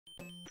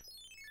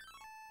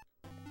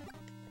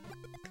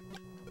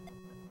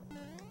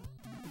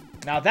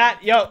Now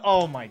that, yo,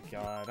 oh my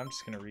god, I'm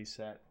just gonna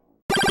reset.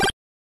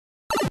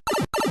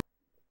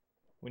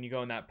 When you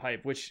go in that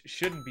pipe, which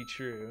shouldn't be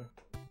true.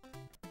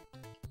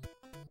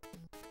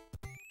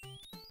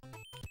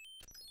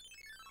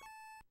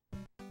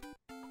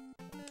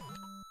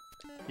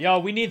 Yo,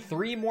 we need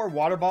 3 more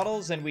water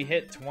bottles and we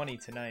hit 20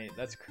 tonight.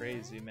 That's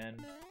crazy, man.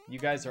 You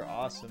guys are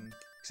awesome.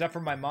 Except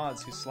for my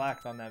mods who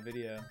slacked on that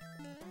video.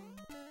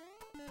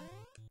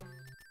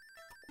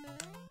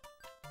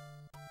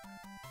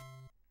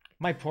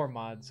 My poor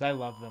mods. I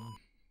love them.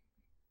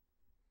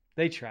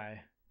 They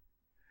try.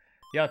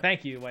 Yo,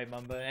 thank you, White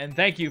Mamba. And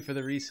thank you for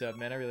the resub,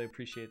 man. I really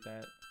appreciate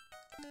that.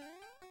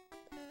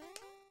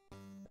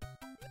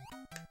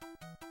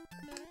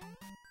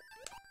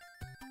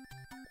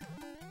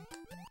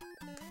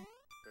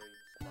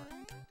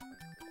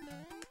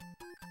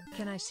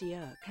 Can I see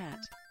a cat?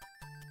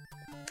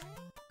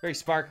 Very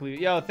sparkly.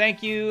 Yo,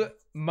 thank you,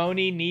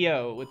 Moni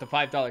Neo, with the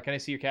 $5. Can I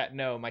see your cat?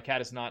 No, my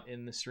cat is not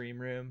in the stream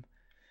room.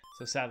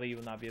 So sadly, you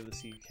will not be able to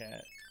see your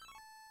cat.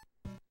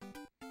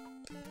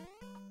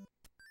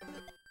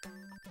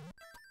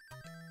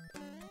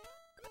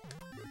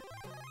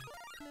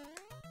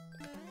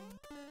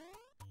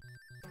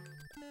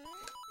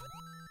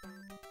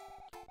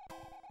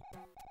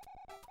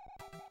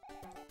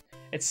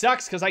 It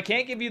sucks because I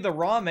can't give you the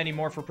ROM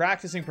anymore for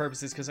practicing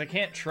purposes because I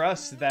can't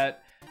trust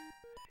that.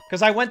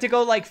 Because I went to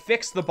go like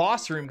fix the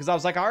boss room because I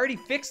was like, I already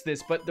fixed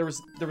this, but there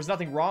was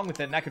nothing wrong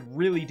with it, and that could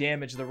really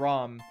damage the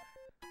ROM.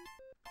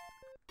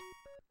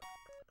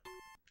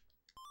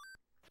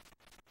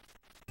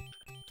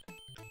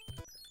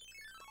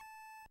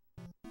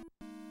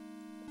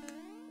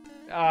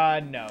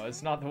 No,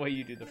 it's not the way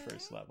you do the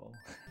first level.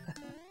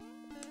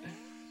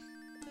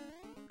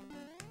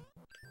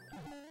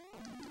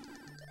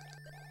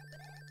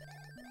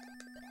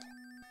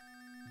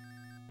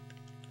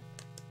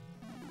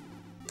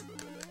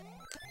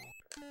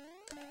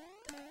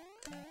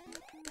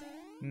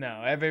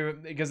 No,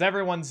 because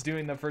everyone's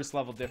doing the first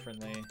level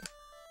differently.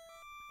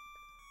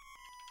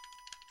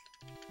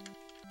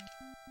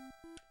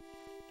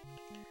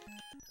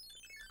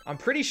 I'm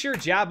pretty sure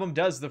Jabum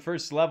does the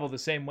first level the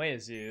same way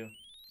as you.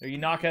 Or you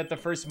knock out the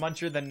first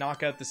muncher, then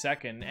knock out the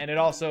second. And it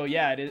also,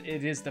 yeah, it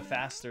is the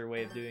faster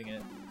way of doing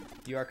it.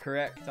 You are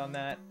correct on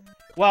that.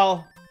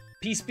 Well,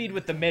 P-speed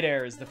with the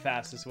midair is the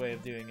fastest way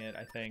of doing it,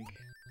 I think.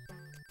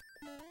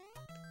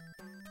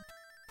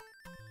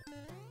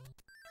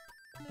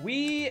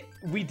 We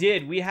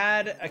did. We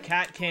had a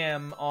cat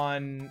cam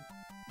on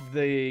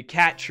the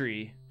cat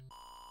tree.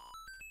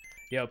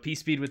 Yo,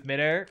 P-speed with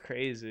midair?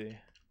 Crazy.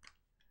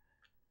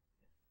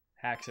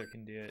 Haxer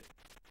can do it.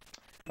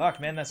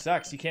 Fuck, man, that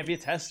sucks. You can't be a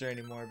tester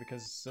anymore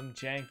because some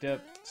janked up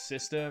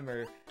system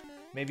or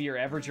maybe your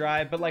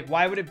EverDrive. But, like,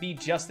 why would it be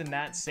just in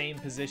that same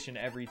position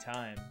every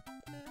time?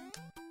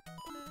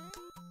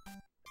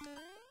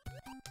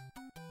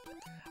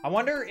 I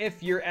wonder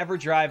if your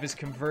EverDrive is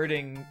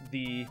converting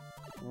the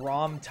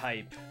ROM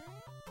type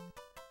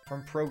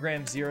from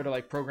program 0 to,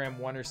 like, program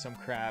 1 or some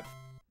crap.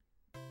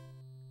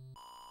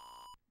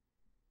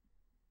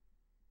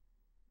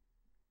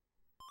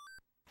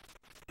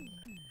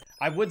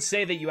 I would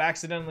say that you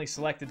accidentally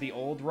selected the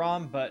old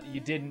ROM, but you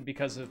didn't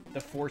because of the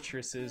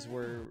fortresses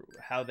were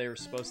how they were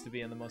supposed to be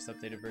in the most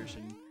updated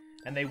version.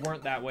 And they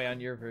weren't that way on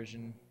your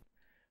version.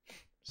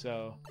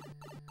 So...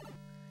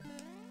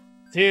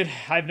 Dude,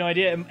 I have no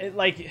idea.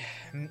 Like,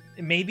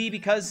 maybe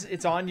because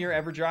it's on your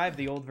EverDrive,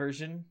 the old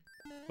version.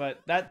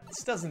 But that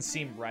doesn't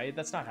seem right.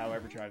 That's not how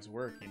EverDrives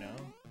work, you know?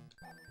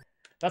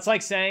 That's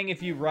like saying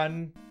if you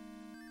run...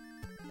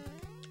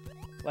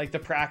 like, the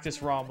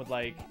practice ROM would,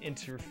 like,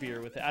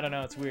 interfere with it. I don't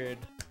know, it's weird.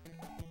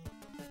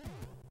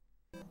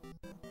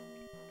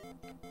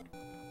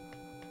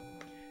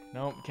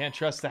 Nope, can't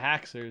trust the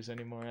Haxers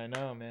anymore, I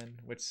know, man.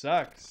 Which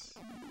sucks.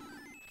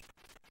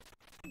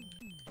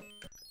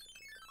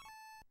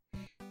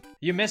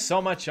 You missed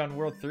so much on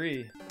World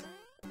 3.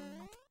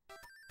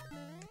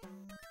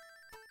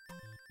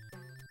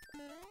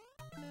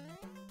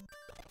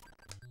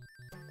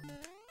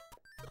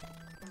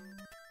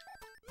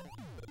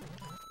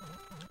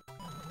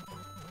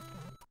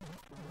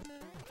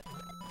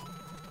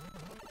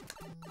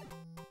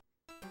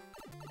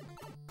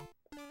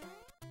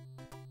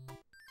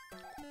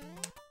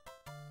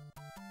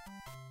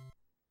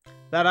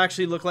 That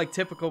actually looked like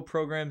typical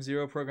Program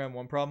 0, Program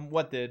 1 problem.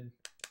 What did?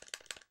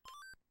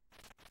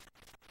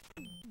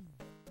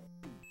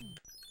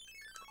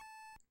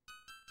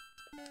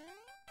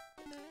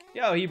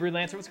 Yo, Hebrew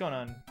Lancer, what's going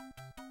on?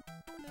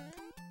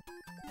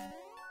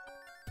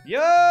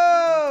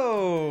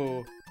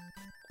 Yo!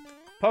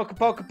 Poka,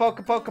 poka,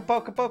 poka, poka,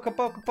 poka, poka,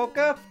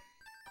 poka,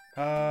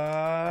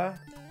 poka.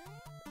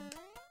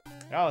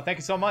 Oh, thank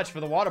you so much for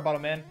the water bottle,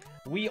 man.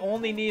 We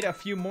only need a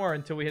few more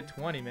until we hit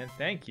 20, man.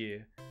 Thank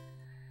you.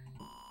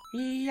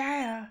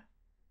 Yeah.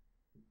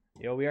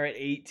 Yo, we are at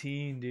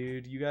 18,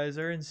 dude. You guys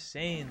are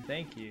insane.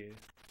 Thank you.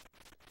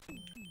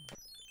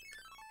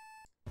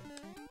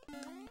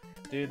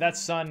 Dude, that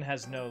sun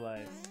has no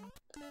life.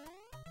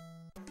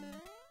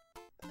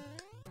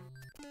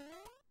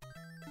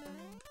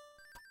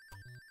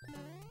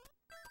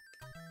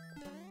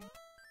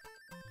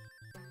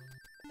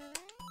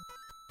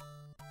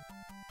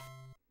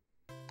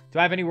 Do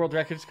I have any world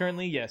records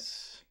currently?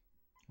 Yes.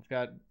 I've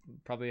got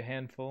probably a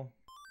handful.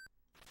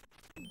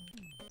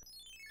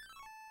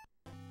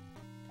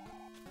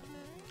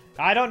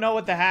 I don't know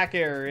what the hack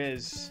error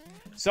is.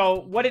 So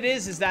what it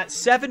is that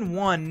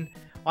 7.1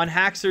 on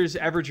Haxor's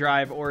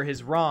EverDrive or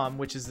his ROM,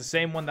 which is the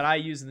same one that I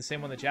use and the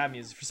same one that Jam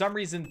uses, for some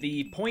reason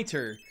the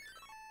pointer,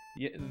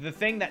 the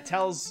thing that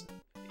tells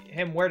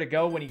him where to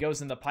go when he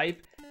goes in the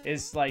pipe,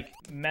 is like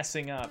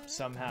messing up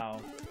somehow.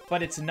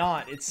 But it's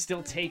not. It's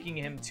still taking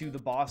him to the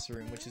boss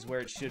room, which is where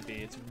it should be.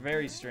 It's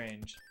very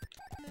strange.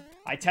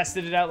 I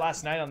tested it out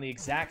last night on the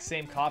exact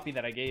same copy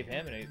that I gave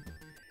him, and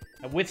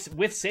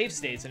with save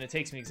states, and it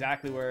takes me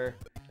exactly where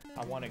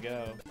I want to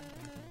go.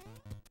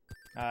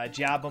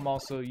 Jabum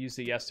also used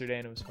it yesterday,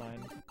 and it was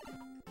fine.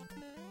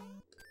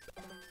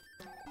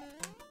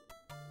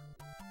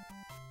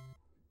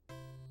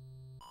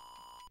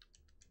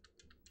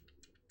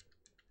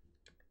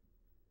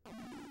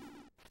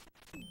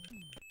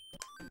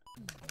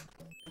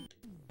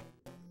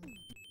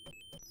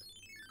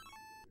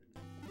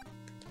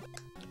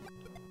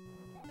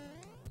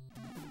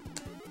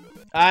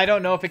 I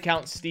don't know if it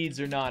counts steeds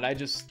or not.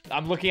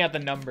 I'm looking at the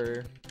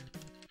number.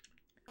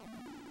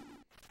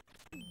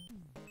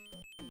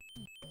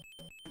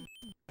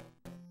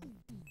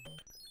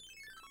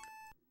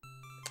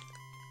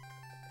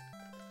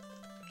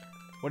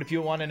 What if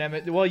you want an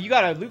M? Well, you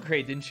got a loot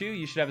crate, didn't you?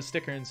 You should have a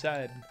sticker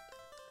inside.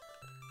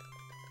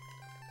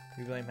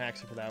 We blame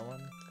Haxor for that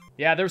one.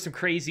 Yeah, there was some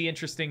crazy,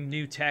 interesting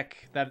new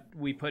tech that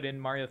we put in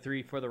Mario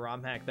 3 for the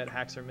ROM hack that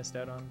Haxor missed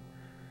out on.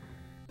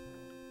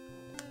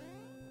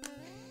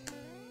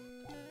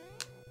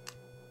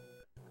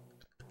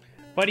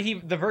 But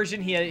the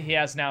version he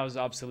has now is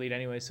obsolete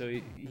anyway, so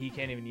he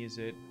can't even use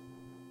it.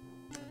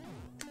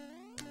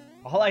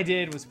 All I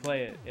did was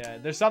play it. Yeah,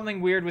 there's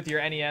something weird with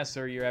your NES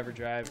or your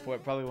EverDrive.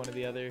 Probably one or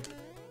the other.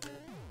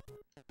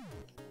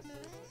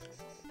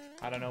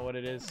 I don't know what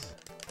it is.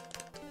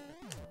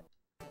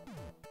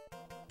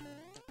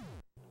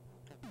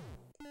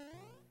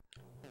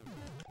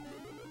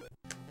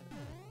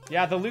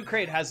 Yeah, the loot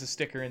crate has a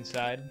sticker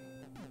inside.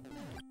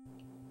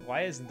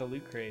 Why isn't the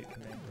loot crate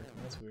command working?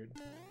 That's weird.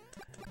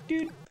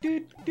 Doot,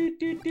 doot, doot,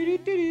 doot,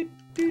 doot, doot,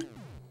 doot.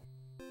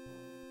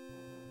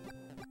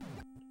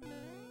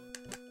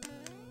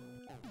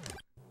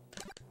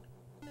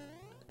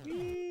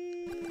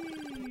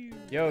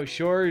 Yo,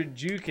 sure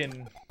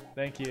jukin'.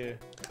 Thank you.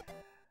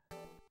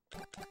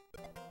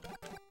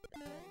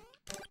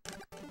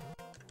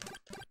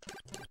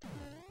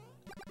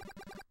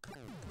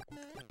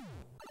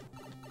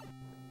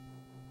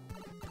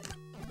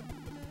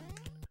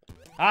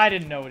 I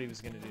didn't know what he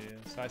was gonna do,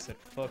 so I said,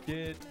 fuck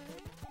it.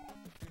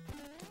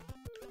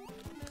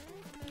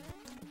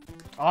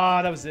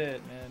 Ah, that was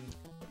it, man.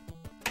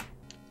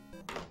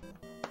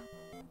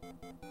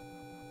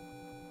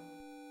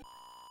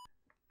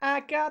 I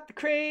got the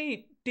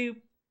crate. Doop,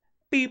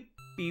 beep,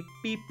 beep,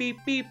 beep, beep,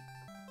 beep.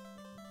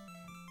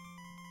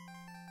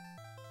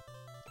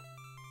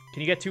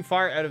 Can you get too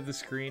far out of the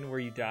screen where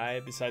you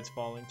die, besides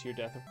falling to your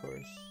death, of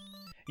course?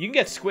 You can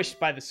get squished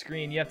by the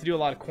screen. You have to do a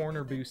lot of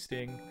corner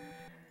boosting.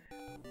 You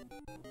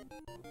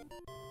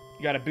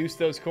gotta boost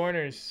those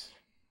corners.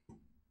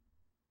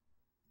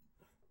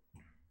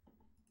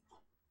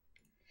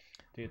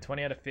 Dude,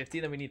 20 out of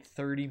 50, then we need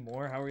 30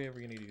 more? How are we ever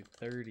gonna do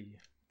 30?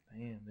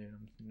 Damn, dude,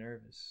 I'm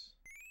nervous.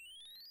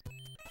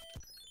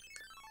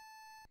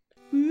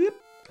 Boop.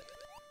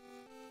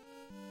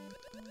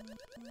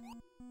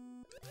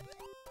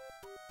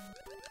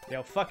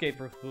 Yo, fuck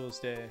April Fool's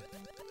Day.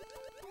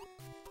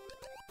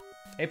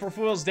 April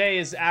Fool's Day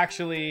is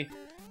actually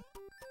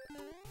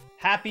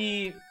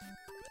Happy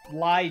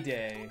Lie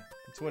Day.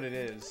 That's what it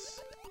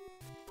is.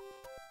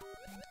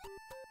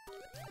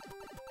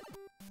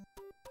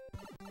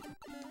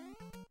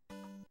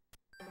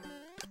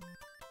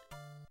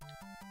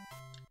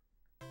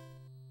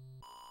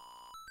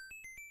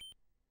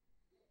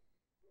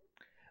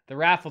 The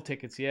raffle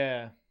tickets,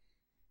 yeah.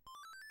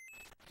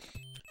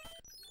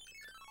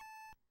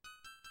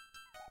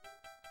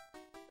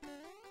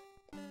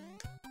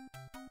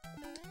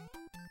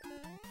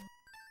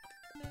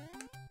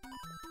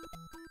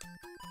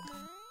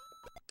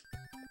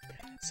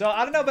 So,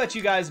 I don't know about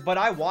you guys, but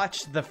I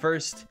watched the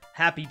first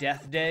Happy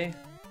Death Day.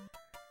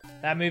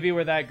 That movie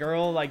where that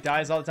girl, like,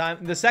 dies all the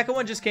time. The second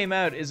one just came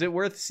out. Is it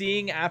worth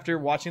seeing after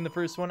watching the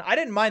first one? I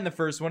didn't mind the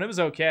first one. It was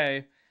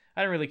okay.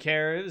 I didn't really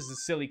care. It was a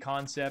silly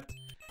concept.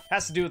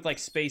 Has to do with like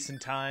space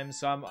and time,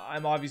 so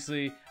I'm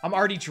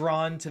already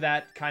drawn to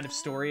that kind of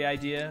story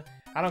idea.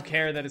 I don't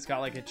care that it's got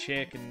like a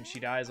chick and she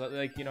dies,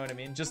 like, you know what I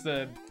mean? Just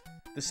the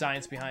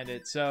science behind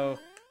it. So,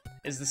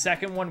 is the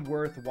second one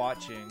worth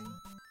watching?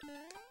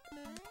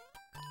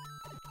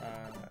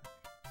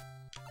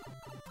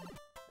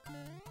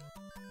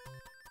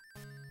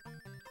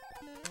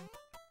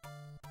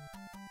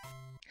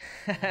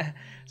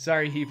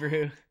 Sorry,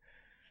 Hebrew.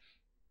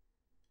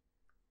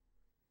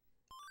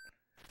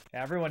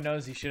 Yeah, everyone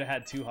knows he should have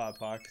had 2 Hot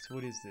Pockets.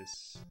 What is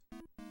this?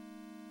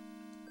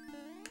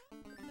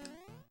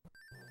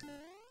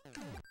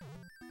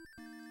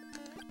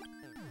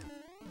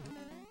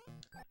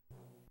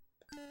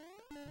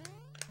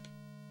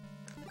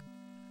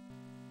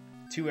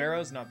 2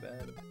 arrows, not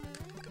bad.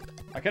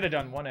 I could have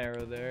done 1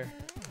 arrow there.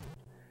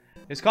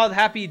 It's called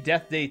Happy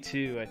Death Day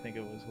 2, I think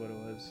it was what it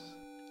was.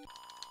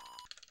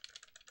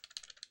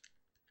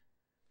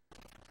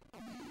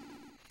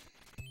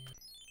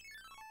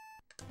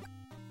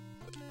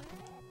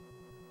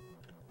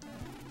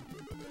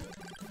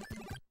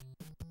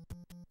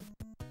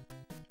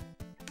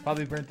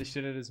 Probably burnt the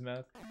shit out of his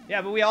mouth.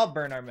 Yeah, but we all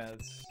burn our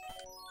mouths.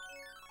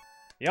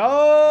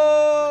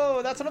 Yo,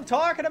 that's what I'm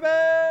talking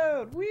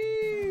about.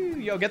 Woo!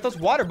 Yo, get those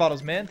water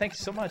bottles, man. Thank you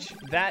so much.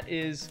 That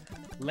is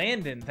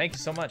Landon. Thank you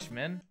so much,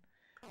 man.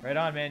 Right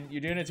on, man.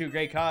 You're doing it to a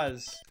great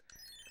cause.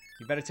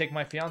 You better take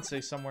my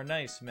fiance somewhere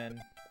nice,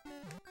 man.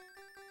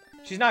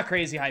 She's not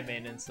crazy high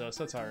maintenance, though,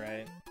 so it's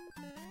alright.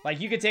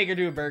 Like, you could take her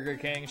to a Burger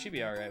King. She'd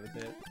be alright with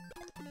it.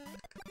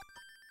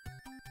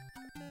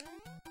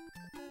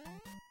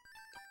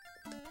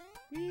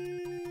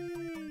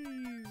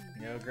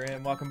 Yo,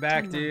 Graham, welcome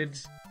back, dude.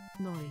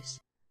 Nice.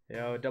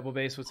 Yo, Double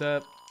Bass, what's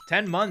up?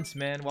 10 months,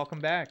 man. Welcome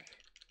back.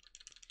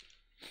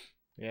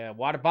 Yeah,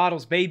 water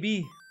bottles,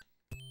 baby.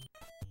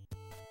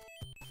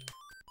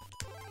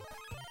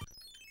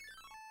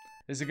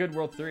 This is a good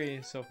World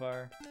 3 so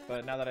far,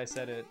 but now that I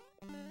said it,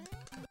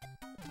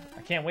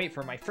 I can't wait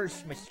for my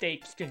first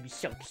mistake. It's gonna be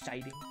so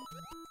exciting.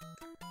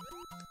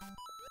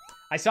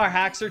 I saw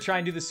Haxer try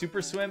and do the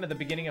super swim at the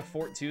beginning of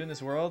Fort 2 in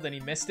this world, and he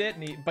missed it,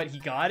 but he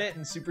got it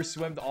and super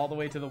swimmed all the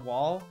way to the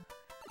wall.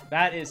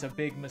 That is a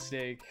big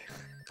mistake.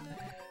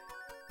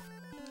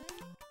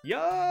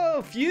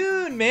 Yo,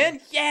 Fune, man.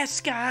 Yes,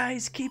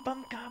 guys. Keep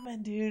them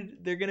coming,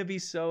 dude. They're going to be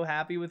so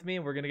happy with me,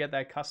 and we're going to get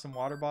that custom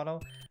water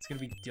bottle. It's going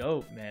to be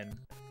dope, man.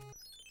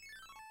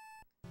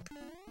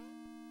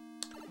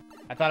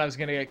 I thought I was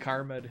going to get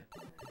karma'd.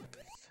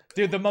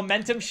 Dude, the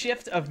momentum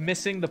shift of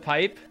missing the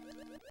pipe,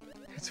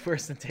 it's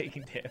worse than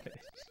taking damage.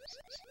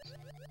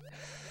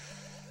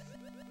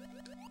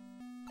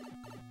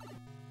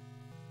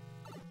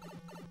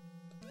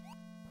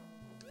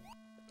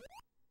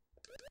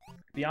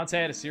 Beyonce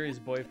had a serious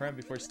boyfriend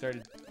before she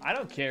started. I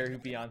don't care who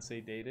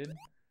Beyonce dated.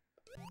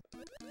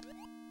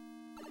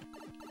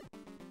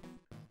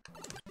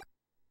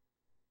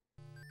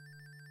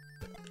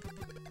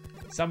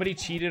 Somebody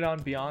cheated on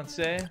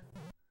Beyonce.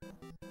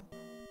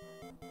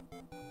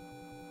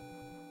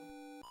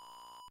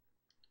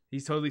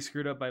 He's totally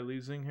screwed up by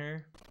losing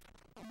her.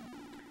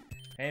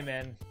 Hey,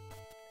 man.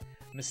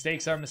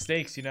 Mistakes are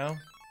mistakes, you know?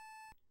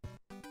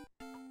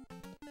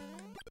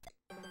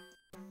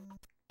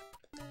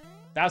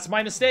 That's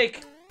my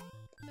mistake.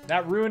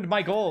 That ruined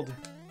my gold.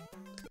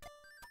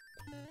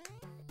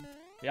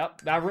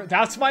 Yep,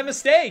 that's my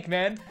mistake,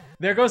 man.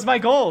 There goes my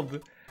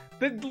gold.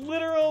 The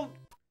literal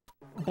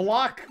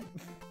block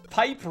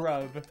pipe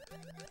rub.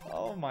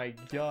 Oh my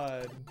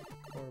god.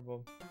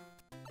 Horrible.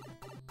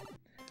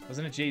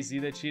 Wasn't it Jay-Z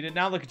that cheated?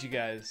 Now look at you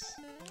guys.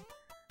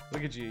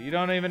 Look at you. You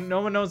don't even...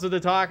 No one knows what they're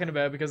talking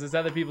about because it's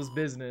other people's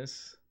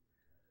business.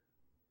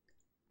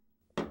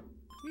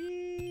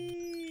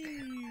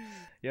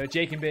 Yo,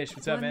 Jake and Bish,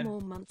 what's up, man? One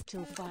more month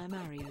till Fire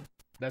Mario.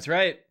 That's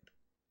right.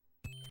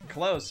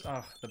 Close.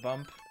 Oh, the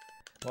bump.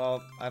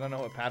 Well, I don't know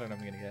what pattern I'm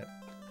gonna get.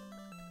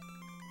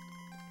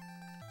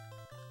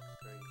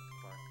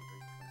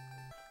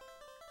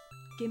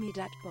 Gimme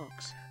that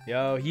box.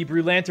 Yo,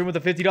 Hebrew Lantern with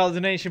a $50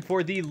 donation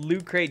for the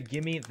Loot Crate.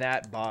 Gimme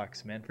that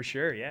box, man, for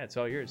sure. Yeah, it's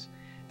all yours.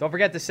 Don't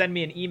forget to send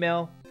me an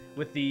email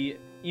with the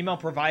email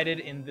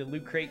provided in the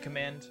Loot Crate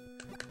command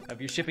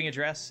of your shipping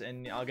address,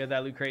 and I'll get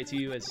that Loot Crate to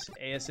you as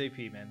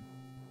ASAP, man.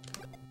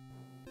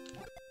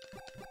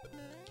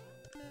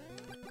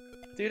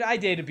 Dude, I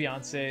dated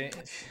Beyonce.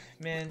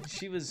 Man,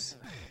 she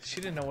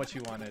didn't know what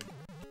she wanted.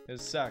 It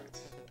sucked.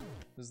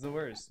 It was the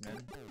worst, man.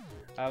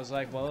 I was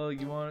like, well,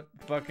 you want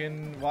to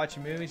fucking watch a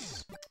movie?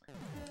 She's,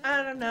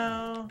 I don't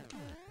know.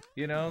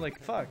 You know,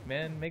 like, fuck,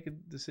 man. Make a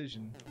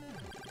decision.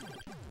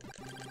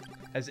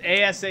 As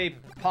ASAP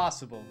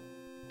possible.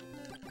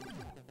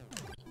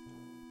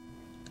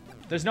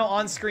 There's no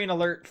on-screen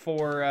alert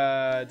for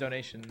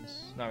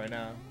donations. Not right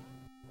now.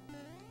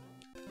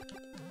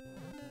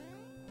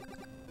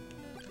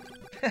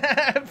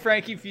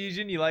 Frankie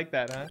Fusion, you like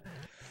that, huh?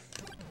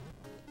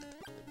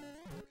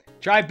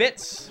 Try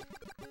Bits.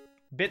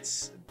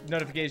 Bits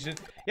notification.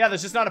 Yeah,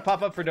 there's just not a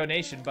pop-up for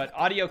donation, but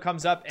audio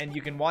comes up and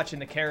you can watch in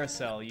the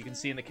carousel. You can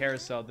see in the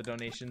carousel the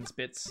donations,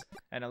 bits,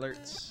 and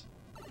alerts.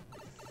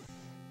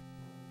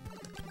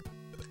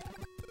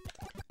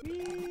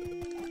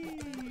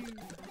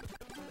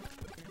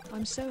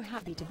 I'm so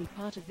happy to be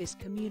part of this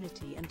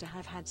community and to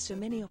have had so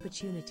many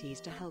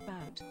opportunities to help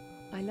out.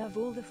 I love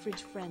all the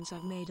fridge friends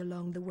I've made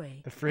along the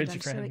way. The fridge and I'm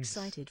friends. so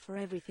excited for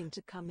everything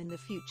to come in the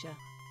future.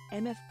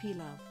 MFP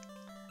love.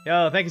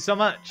 Yo, thank you so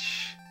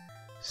much.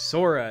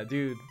 Sora,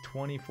 dude,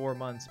 24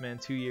 months, man,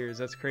 2 years.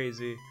 That's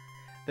crazy.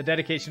 The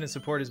dedication and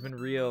support has been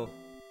real.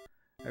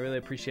 I really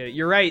appreciate it.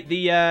 You're right.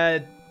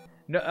 The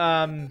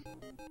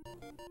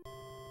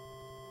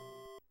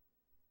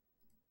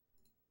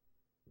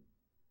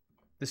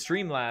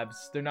Streamlabs,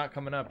 they're not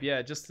coming up.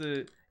 Yeah, just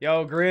the...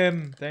 Yo,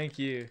 Grim, thank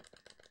you.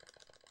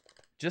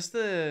 Just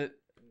the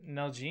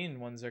Nalgene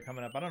ones are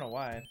coming up. I don't know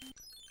why.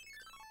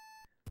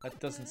 That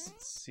doesn't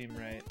seem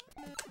right.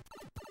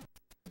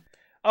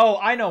 Oh,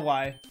 I know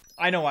why.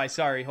 I know why.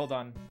 Sorry, hold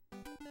on.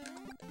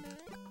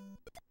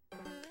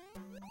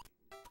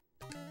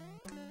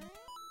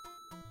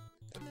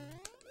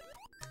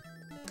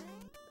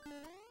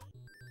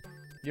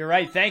 You're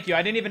right. Thank you.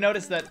 I didn't even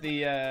notice that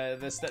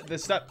the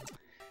stuff.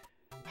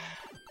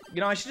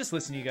 You know, I should just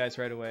listen to you guys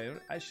right away.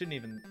 I shouldn't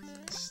even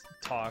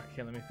talk.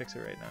 Here, let me fix it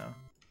right now.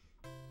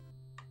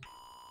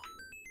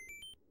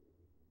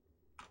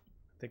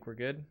 I think we're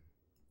good.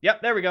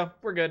 Yep, there we go.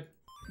 We're good.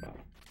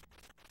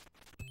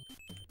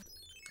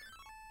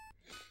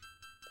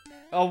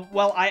 Oh,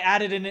 well, I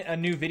added in a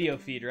new video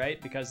feed,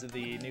 right? Because of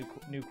the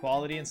new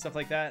quality and stuff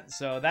like that.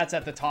 So that's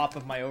at the top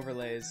of my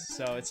overlays.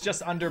 So it's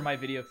just under my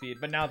video feed,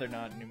 but now they're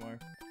not anymore.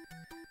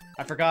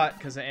 I forgot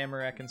because of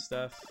Amarek and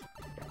stuff.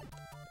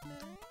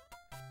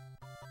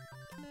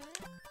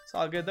 It's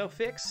all good though,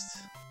 fixed.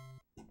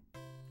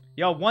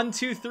 Yo, 1,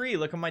 2, 3.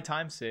 Look at my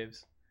time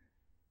saves.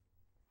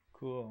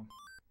 Cool.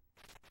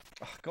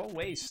 Ugh, go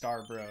away,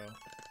 Star Bro.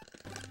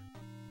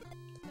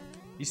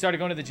 You started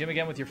going to the gym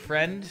again with your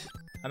friend?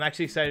 I'm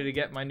actually excited to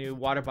get my new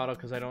water bottle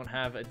because I don't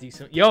have a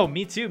decent... Yo,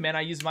 me too, man.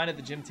 I used mine at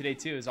the gym today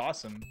too. It's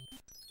awesome.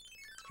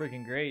 It's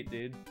freaking great,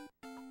 dude.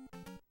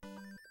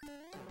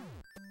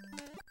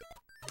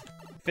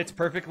 Fits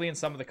perfectly in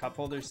some of the cup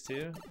holders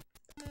too.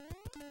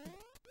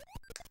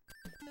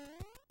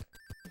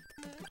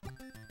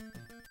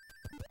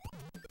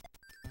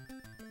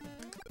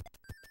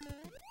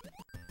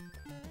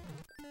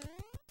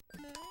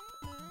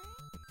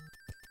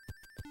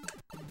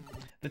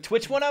 The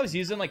Twitch one I was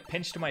using like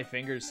pinched my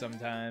fingers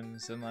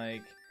sometimes and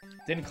like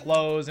didn't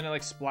close and it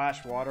like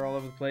splashed water all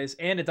over the place,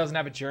 and it doesn't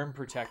have a germ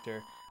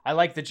protector. I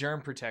like the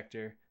germ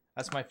protector.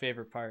 That's my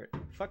favorite part.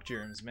 Fuck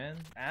germs, man.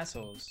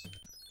 Assholes.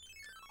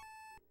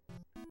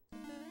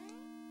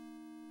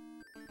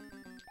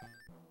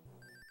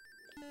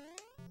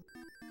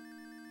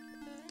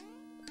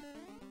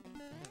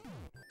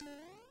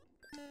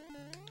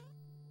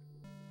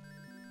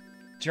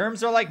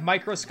 Germs are like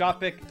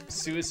microscopic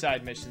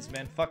suicide missions,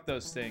 man. Fuck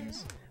those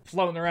things.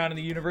 Floating around in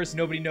the universe,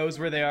 nobody knows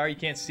where they are. You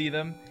can't see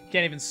them. You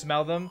can't even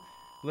smell them.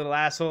 Little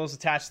assholes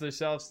attached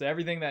themselves to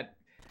everything that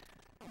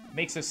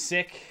makes us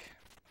sick.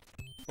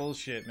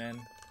 Bullshit, man.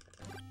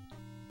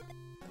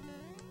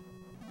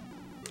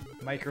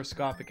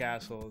 Microscopic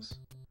assholes.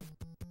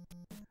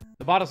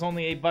 The bottle's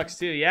only $8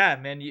 too. Yeah,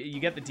 man, you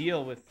get the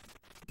deal with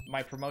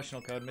my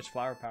promotional code,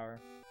 Mitchflowerpower.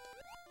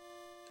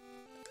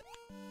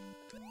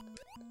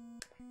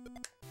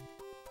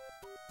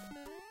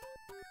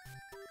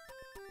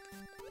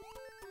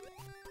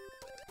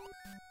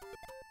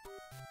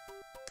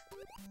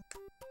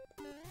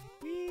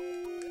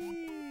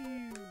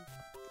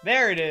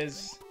 There it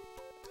is.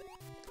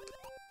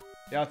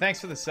 Yo,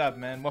 thanks for the sub,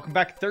 man. Welcome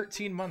back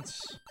 13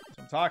 months. That's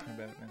what I'm talking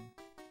about, man.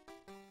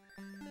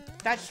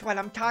 That's what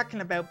I'm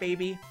talking about,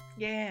 baby.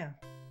 Yeah.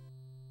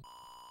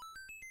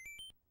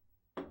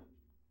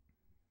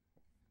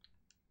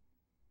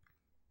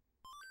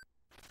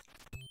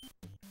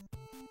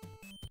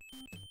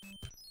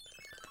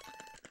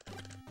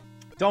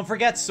 Don't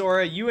forget,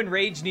 Sora, you and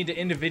Rage need to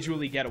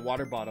individually get a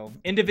water bottle.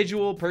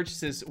 Individual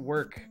purchases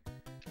work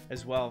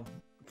as well.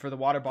 For the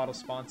water bottle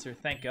sponsor,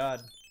 thank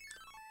God.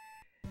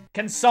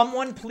 Can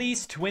someone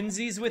please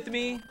twinsies with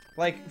me?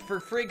 Like, for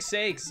frig's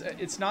sakes,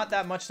 it's not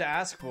that much to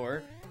ask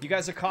for. You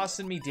guys are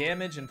costing me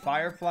damage and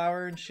fire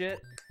flower and shit.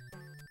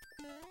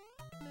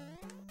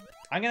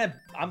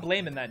 I'm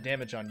blaming that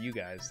damage on you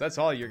guys. That's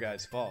all your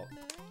guys' fault.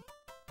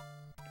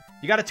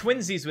 You gotta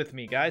twinsies with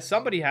me, guys.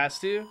 Somebody has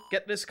to.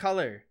 Get this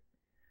color.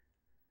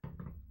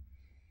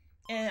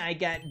 And I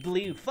got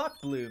blue. Fuck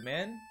blue,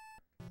 man.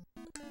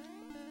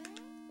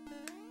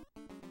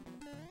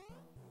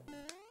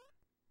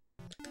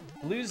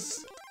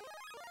 Blue's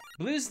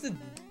the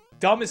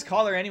dumbest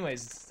color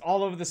anyways. It's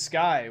all over the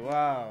sky.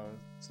 Wow.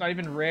 It's not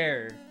even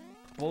rare.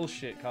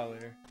 Bullshit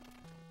color.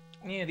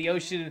 Yeah, the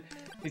ocean,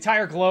 the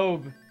entire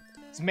globe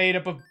is made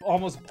up of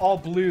almost all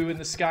blue in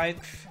the sky.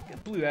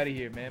 Get blue out of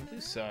here, man.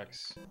 Blue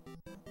sucks.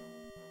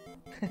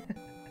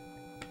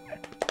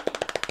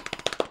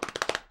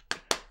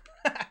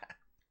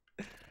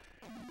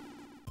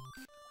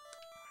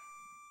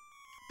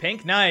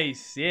 Pink?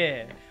 Nice.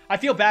 Yeah. I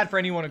feel bad for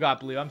anyone who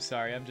got blue. I'm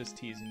sorry. I'm just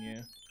teasing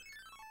you.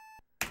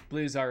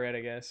 Blue's alright,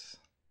 I guess.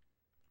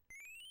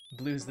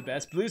 Blue's the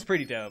best. Blue's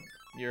pretty dope.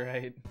 You're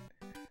right.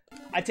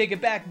 I take it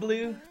back,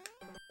 blue.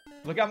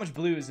 Look how much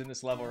blue is in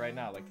this level right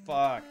now. Like,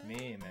 fuck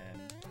me, man.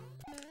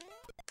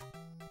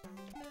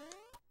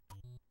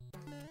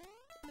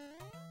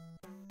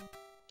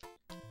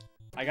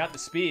 I got the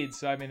speed,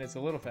 so I mean, it's a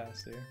little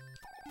faster.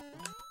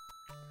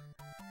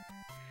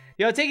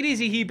 Yo, take it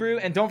easy, Hebrew,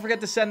 and don't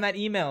forget to send that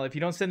email. If you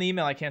don't send the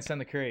email, I can't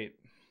send the crate.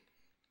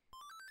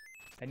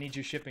 I need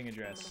your shipping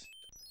address.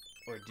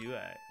 Or do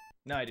I?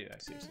 No, I do. I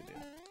seriously do.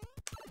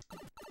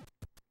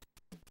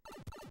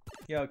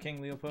 Yo, King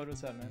Leopold,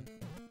 what's up, man?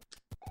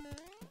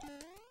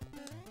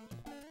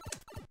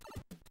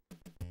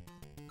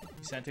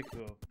 You sent it?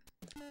 Cool.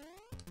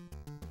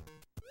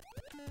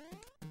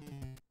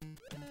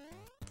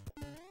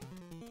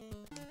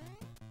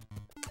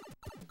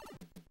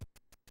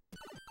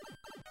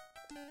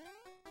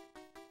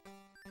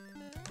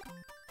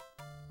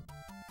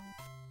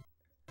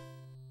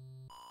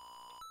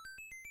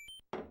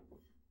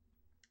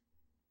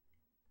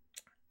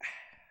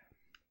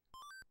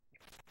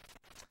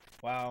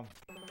 Wow.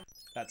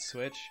 That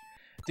switch.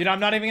 Dude, I'm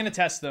not even gonna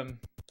test them.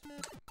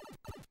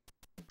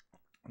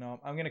 No,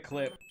 I'm gonna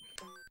clip.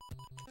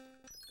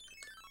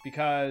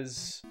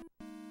 Because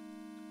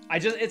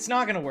it's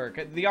not gonna work.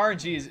 The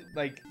RNG is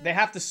like, they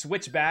have to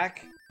switch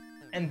back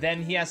and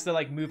then he has to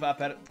like move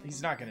up at it.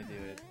 He's not gonna do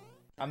it.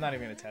 I'm not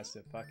even gonna test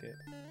it. Fuck it.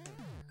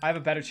 I have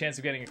a better chance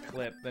of getting a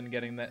clip than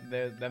getting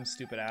them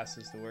stupid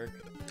asses to work.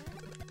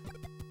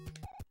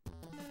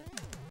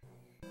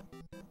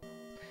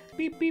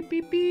 Beep, beep,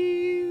 beep,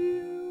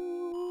 beep.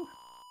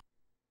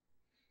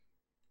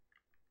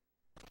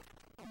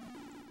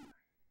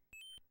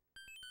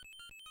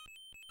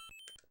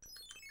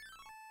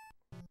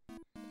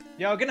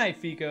 Yo, good night,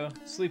 Fico.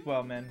 Sleep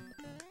well, man.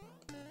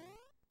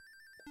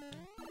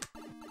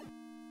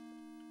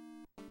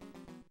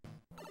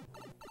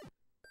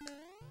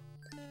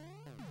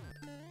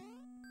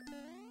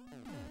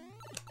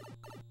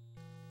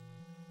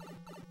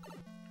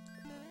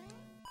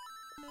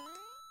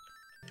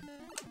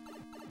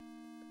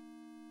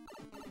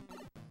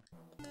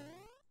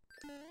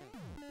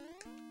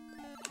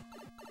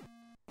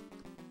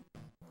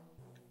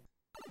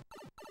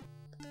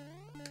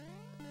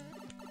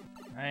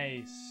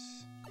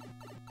 Nice.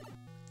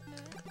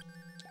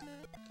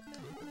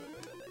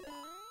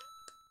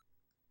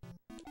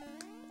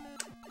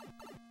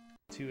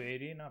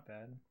 $280, not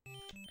bad.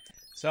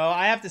 So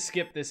I have to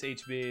skip this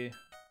HB.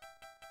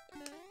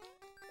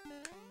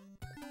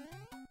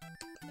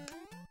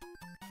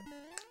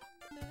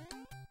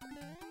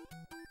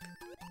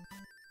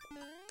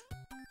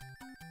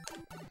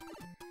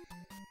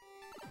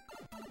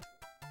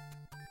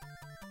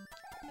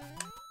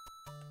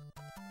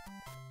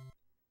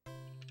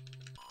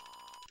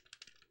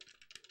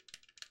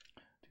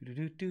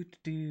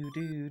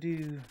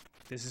 Do.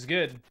 This is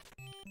good.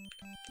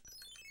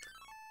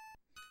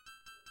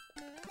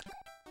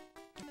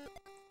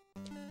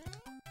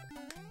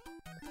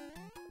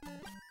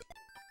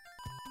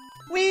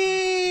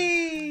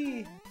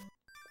 Whee!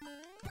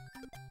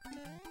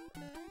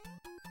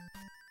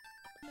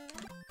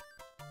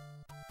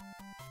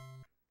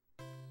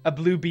 A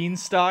blue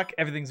beanstalk?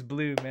 Everything's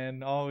blue,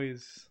 man.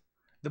 Always.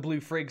 The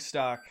blue frig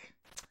stock.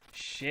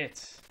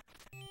 Shit.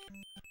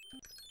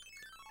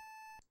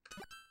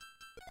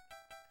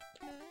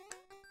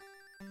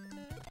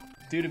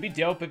 Dude, it'd be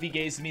dope if he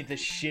gave me the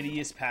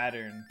shittiest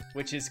pattern,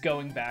 which is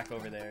going back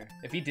over there.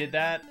 If he did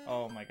that,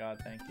 oh my god,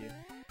 thank you.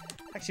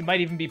 Actually, might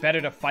even be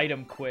better to fight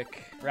him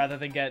quick, rather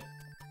than get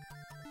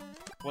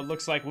what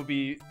looks like will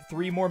be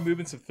 3 more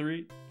movements of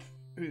 3.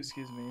 Ooh,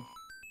 excuse me.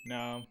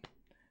 No.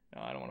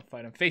 No, I don't want to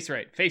fight him. Face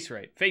right, face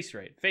right, face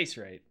right, face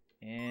right.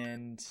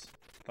 And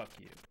fuck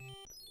you.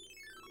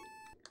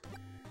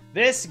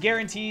 This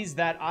guarantees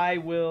that I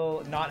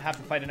will not have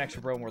to fight an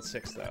extra bro in World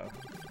 6, though.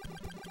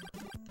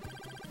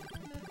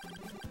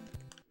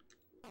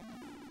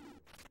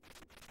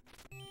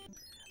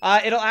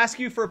 It'll ask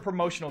you for a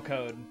promotional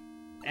code,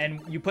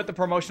 and you put the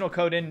promotional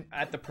code in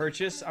at the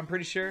purchase, I'm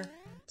pretty sure.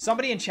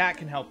 Somebody in chat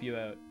can help you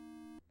out.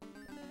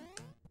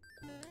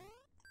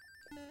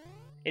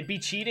 It'd be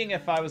cheating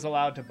if I was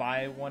allowed to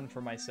buy one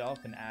for myself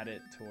and add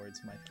it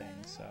towards my thing,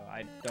 so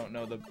I don't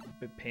know the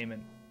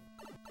payment.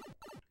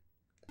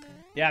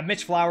 Yeah,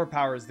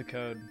 Mitchflowerpower is the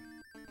code.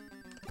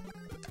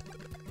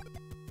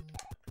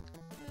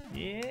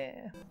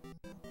 Yeah.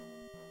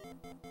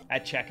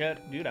 At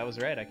checkout? Dude, I was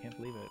right. I can't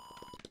believe it.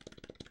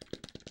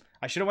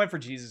 I should have went for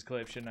Jesus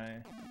clip, shouldn't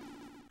I?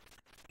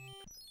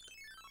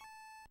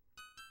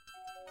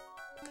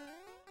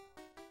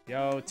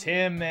 Yo,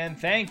 Tim, man.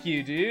 Thank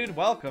you, dude.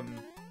 Welcome.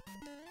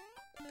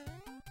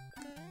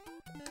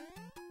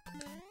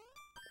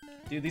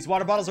 Dude, these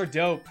water bottles are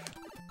dope.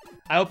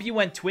 I hope you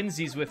went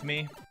twinsies with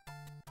me.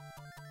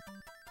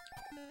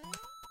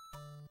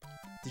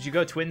 Did you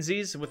go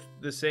twinsies with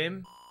the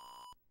same?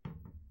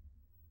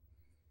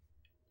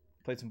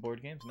 Played some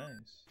board games? Nice.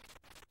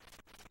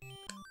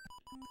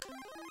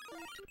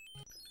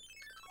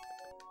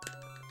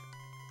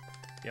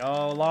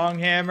 Yo,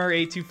 Longhammer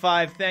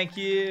 825, thank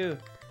you.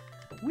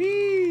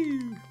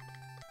 Woo!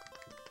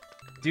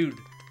 Dude,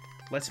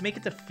 let's make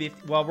it to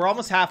 50. Well, we're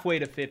almost halfway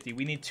to 50.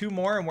 We need 2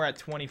 more and we're at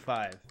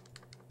 25.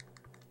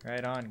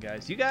 Right on,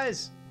 guys. You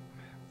guys,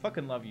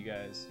 fucking love you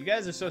guys. You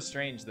guys are so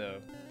strange,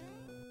 though.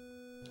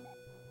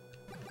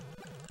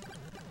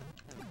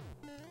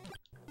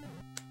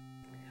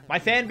 My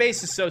fan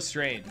base is so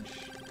strange.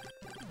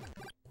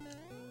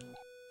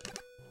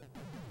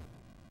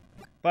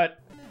 But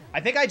I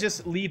think I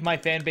just leave my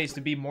fan base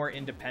to be more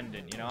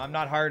independent, you know? I'm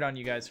not hard on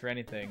you guys for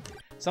anything.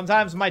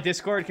 Sometimes my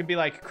Discord can be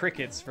like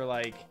crickets for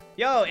like,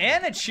 yo,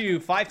 Anachu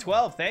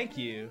 512, thank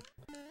you.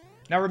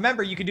 Now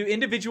remember, you can do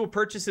individual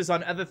purchases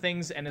on other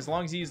things, and as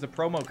long as you use the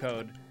promo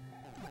code,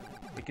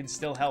 it can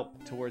still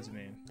help towards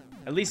me.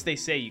 At least they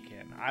say you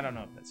can. I don't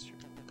know if that's true.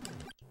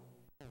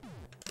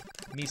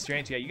 Me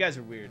strange, yeah, you guys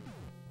are weird.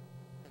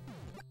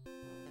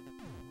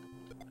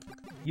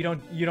 You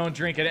don't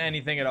drink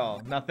anything at all.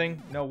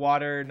 Nothing? No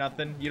water,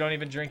 nothing? You don't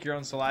even drink your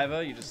own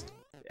saliva? You just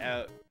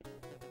you're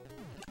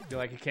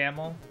like a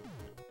camel?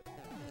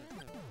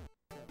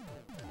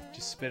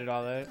 Just spit it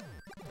all out?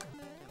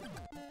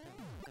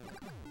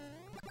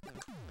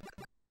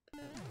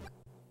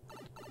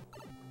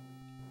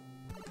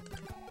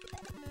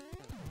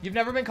 You've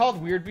never been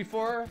called weird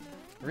before?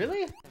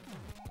 Really?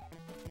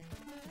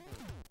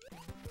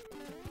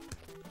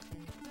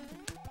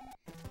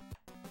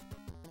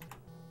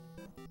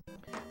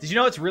 Did you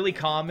know it's really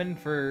common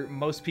for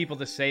most people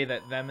to say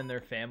that them and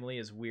their family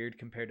is weird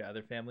compared to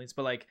other families?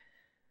 But like,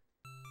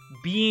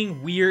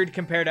 being weird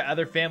compared to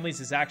other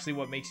families is actually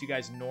what makes you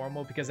guys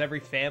normal, because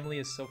every family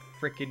is so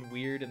freaking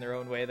weird in their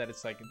own way that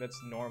it's like,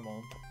 that's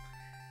normal.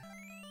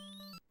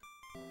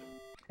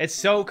 It's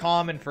so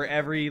common for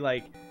every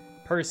like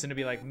person to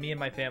be like, me and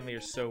my family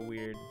are so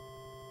weird.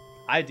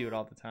 I do it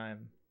all the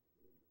time.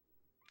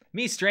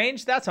 Me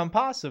strange? That's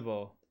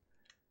impossible.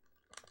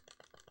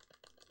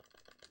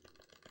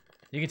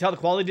 You can tell the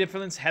quality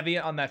difference heavy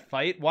on that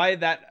fight. Why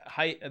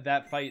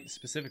that fight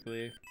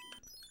specifically?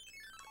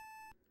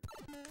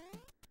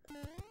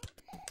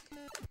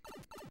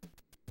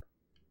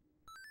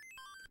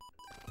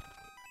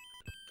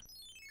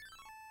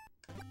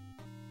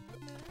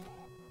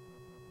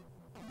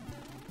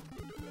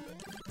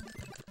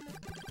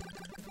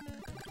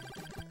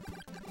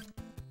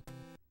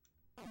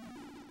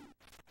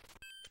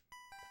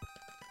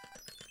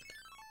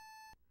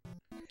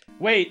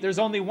 Wait, there's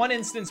only one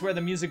instance where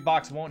the music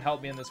box won't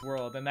help me in this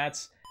world, and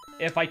that's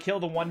if I kill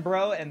the one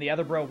bro and the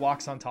other bro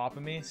walks on top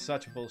of me.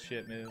 Such a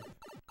bullshit move.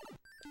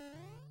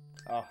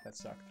 Oh, that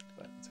sucked,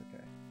 but it's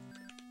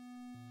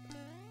okay.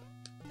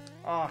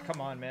 Oh,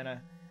 come on, man. I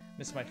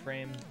missed my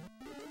frame.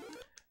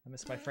 I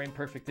missed my frame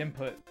perfect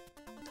input.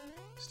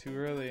 It's too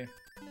early.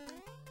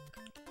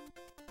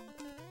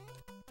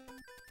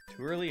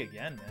 Too early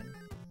again, man.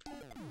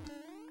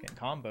 Getting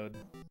comboed.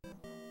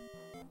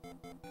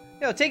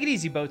 Yo, take it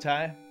easy,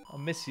 Bowtie. I'll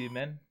miss you,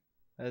 man.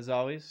 As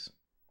always.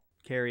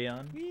 Carry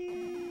on.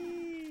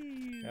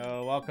 Whee!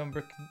 Oh, welcome,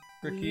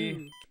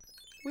 Brookie.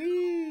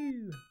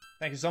 Woo!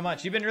 Thank you so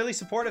much. You've been really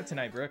supportive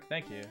tonight, Brooke.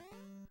 Thank you.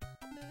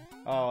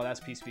 Oh, that's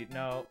Peace Beat.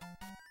 No.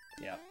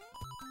 Yeah.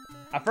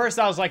 At first,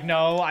 I was like,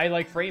 no, I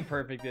like frame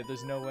perfect it.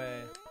 There's no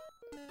way.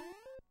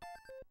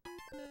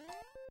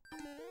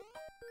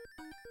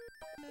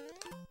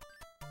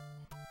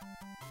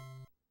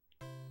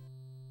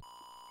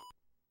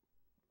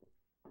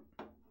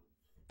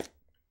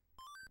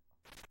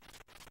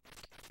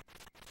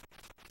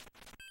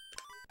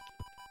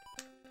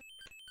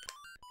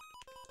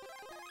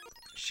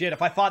 Shit,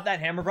 if I fought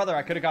that Hammer Brother,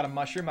 I could have got a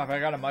mushroom. If I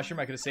got a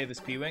mushroom, I could have saved this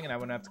P-Wing, and I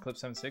wouldn't have to clip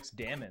 7.6.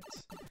 Damn it.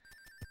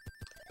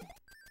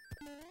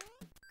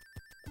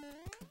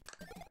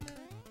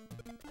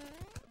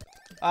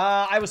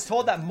 I was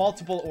told that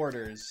multiple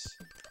orders.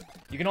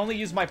 You can only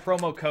use my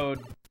promo code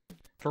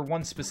for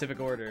one specific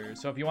order.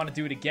 So if you want to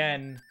do it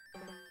again,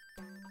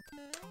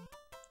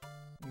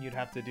 you'd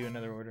have to do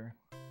another order.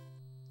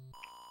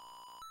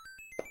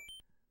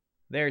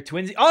 There,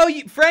 Twinsies. Oh,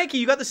 Frankie,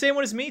 you got the same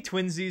one as me?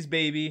 Twinsies,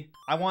 baby.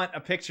 I want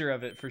a picture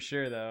of it for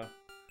sure, though.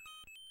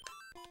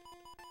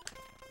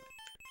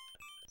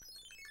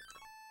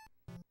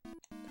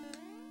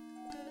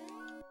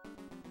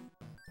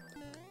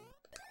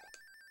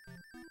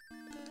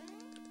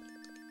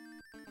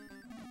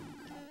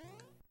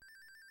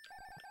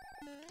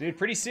 Dude,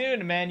 pretty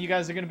soon, man, you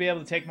guys are going to be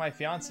able to take my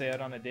fiance out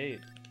on a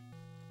date.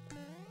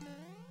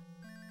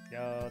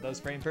 Yo, those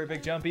frame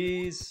perfect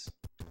jumpies.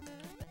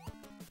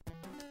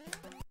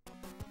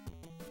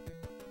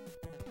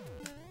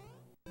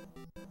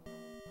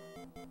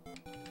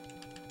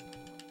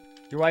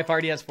 Your wife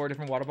already has 4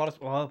 different water bottles?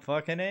 Well,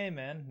 fucking A,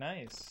 man.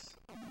 Nice.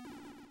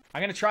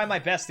 I'm gonna try my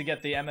best to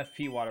get the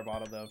MFP water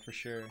bottle, though, for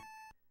sure.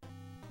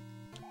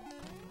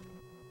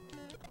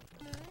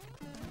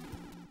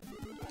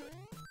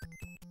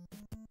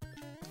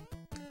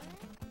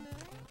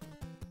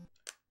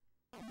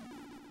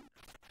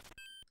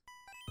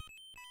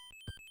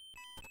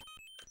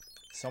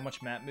 So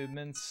much map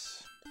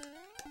movements.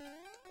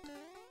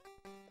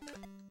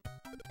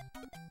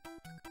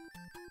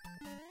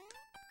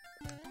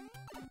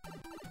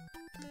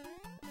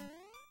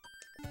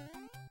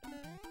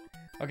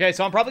 Okay,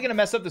 so I'm probably going to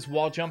mess up this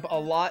wall jump a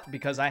lot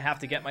because I have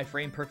to get my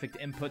frame perfect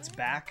inputs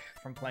back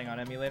from playing on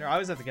emulator. I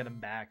always have to get them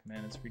back,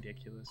 man. It's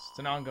ridiculous. It's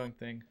an ongoing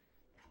thing.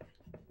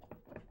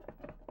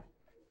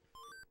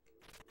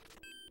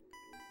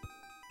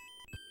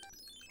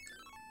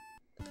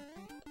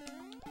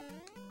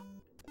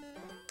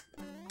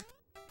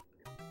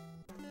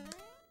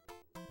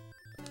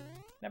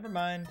 Never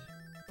mind.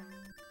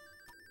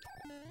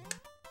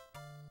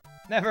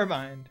 Never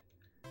mind.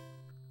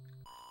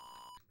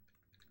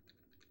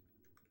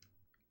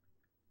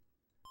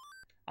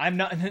 I'm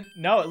not.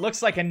 No, it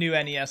looks like a new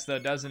NES though,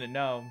 doesn't it?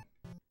 No.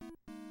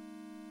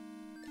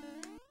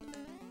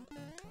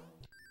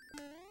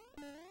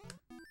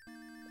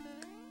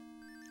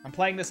 I'm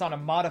playing this on a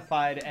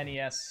modified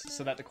NES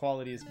so that the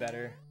quality is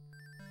better.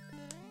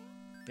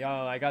 Yo,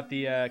 I got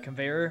the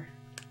conveyor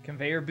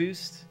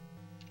boost.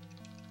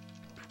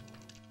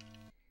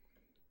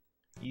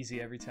 Easy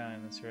every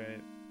time, that's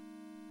right.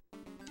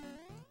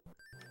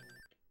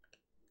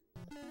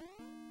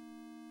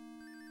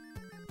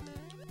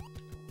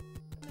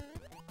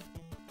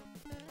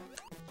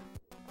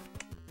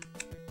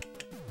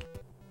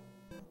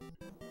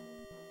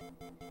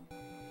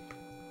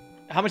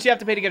 How much do you have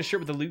to pay to get a shirt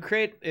with the loot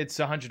crate? It's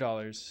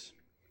 $100.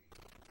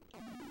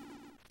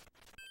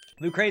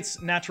 Loot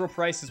crate's natural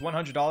price is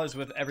 $100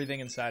 with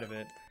everything inside of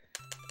it.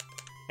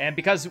 And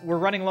because we're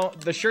running low,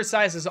 the shirt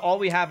size is all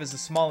we have is a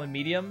small and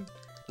medium.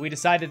 We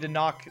decided to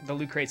knock the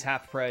loot crate's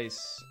half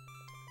price.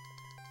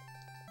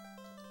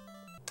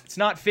 It's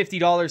not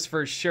 $50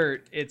 for a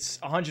shirt. It's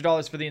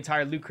 $100 for the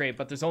entire loot crate,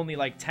 but there's only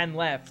like 10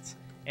 left.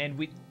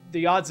 And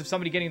the odds of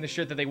somebody getting the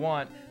shirt that they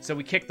want, so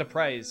we kick the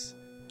price.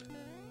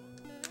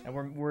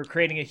 And we're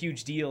creating a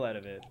huge deal out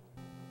of it.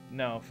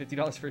 No,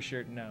 $50 for a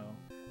shirt, no.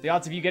 The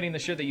odds of you getting the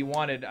shirt that you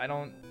wanted, I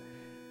don't...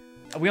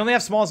 We only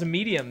have smalls and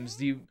mediums.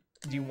 Do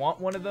you want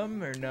one of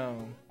them or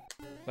no?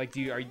 Like,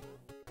 are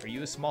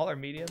you a small or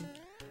medium?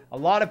 A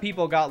lot of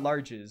people got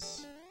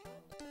larges.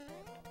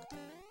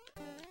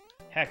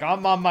 Heck,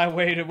 I'm on my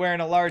way to wearing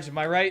a large. Am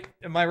I right?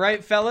 Am I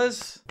right,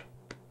 fellas?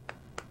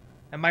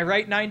 Am I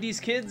right, 90s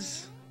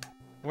kids?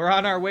 We're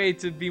on our way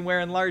to be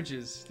wearing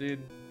larges, dude.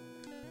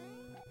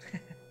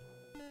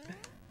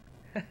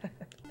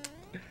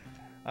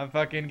 I'm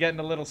fucking getting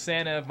a little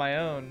Santa of my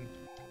own.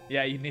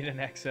 Yeah, you need an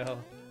XL.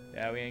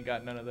 Yeah, we ain't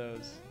got none of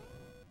those.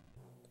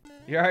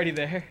 You're already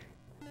there?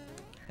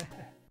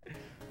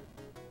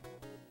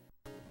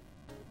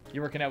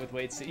 You're working out with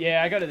weights?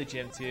 Yeah, I go to the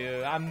gym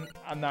too. I'm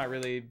not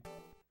really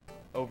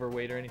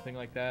overweight or anything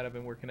like that. I've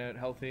been working out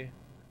healthy.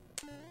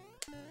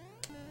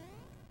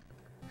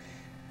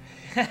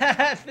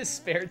 The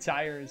spare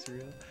tire is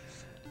real.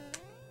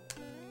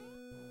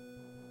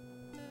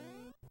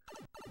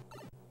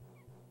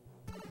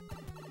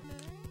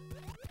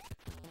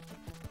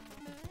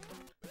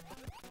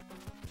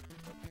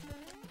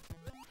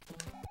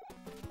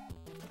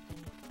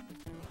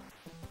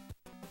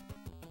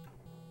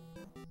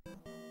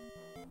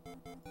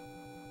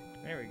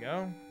 There we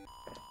go.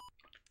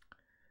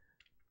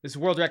 This is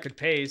world record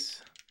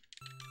pace.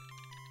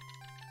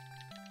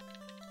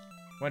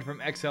 Went from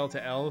XL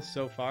to L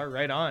so far.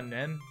 Right on,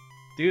 man.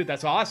 Dude,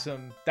 that's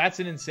awesome. That's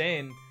an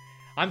insane.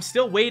 I'm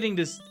still waiting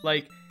to,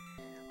 like...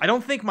 I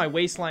don't think my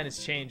waistline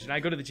has changed. And I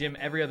go to the gym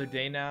every other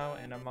day now.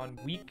 And I'm on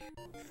week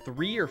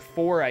 3 or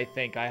 4, I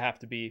think I have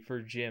to be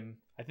for gym.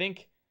 I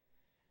think...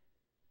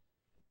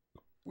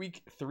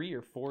 Week 3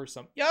 or 4 or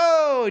something.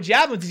 Yo,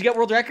 Javelin, did you get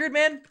world record,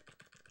 man?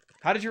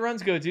 How did your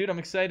runs go, dude? I'm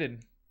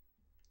excited.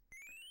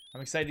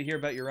 I'm excited to hear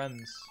about your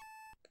runs.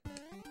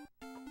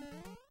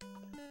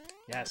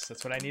 Yes,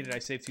 that's what I needed. I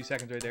saved 2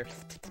 seconds right there.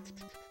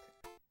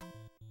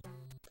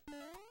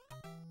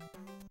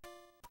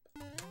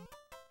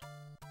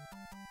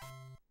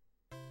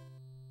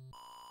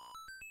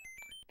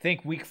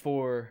 Think week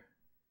 4.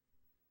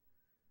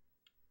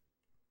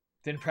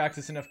 Didn't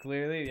practice enough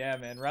clearly? Yeah,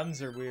 man.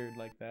 Runs are weird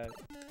like that.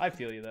 I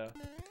feel you, though.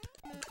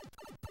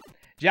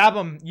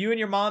 Jabum, you and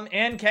your mom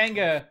and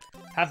Kanga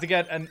have to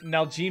get an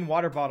Nalgene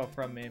water bottle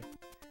from me.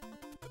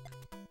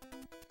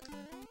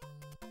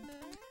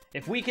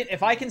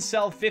 If I can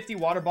sell 50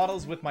 water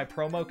bottles with my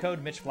promo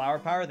code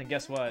Mitchflowerpower, then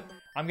guess what?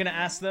 I'm gonna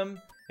ask them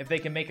if they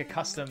can make a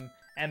custom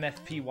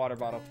MFP water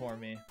bottle for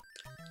me.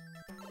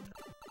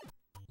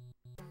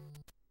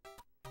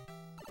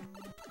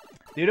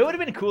 Dude, it would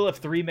have been cool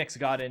if 3mix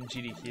got in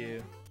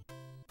GDQ.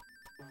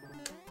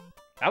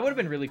 That would have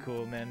been really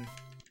cool, man.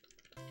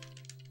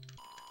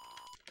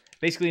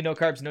 Basically, no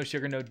carbs, no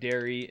sugar, no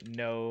dairy,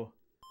 no.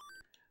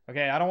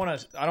 Okay, I don't want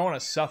to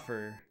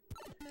suffer.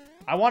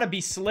 I want to be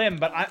slim,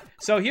 but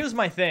so here's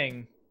my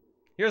thing.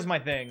 Here's my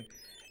thing.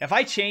 If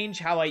I change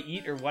how I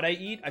eat or what I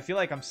eat, I feel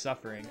like I'm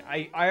suffering.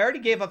 I already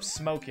gave up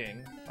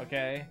smoking,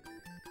 okay?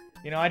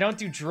 You know, I don't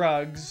do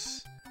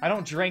drugs. I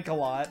don't drink a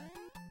lot,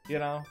 you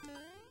know?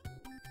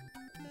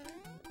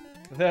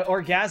 The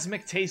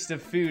orgasmic taste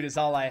of food is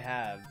all I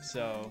have,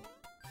 so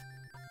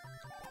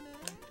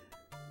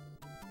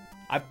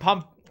I'll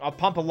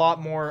pump a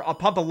lot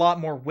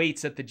more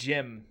weights at the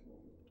gym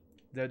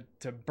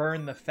to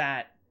burn the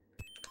fat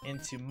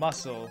into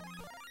muscle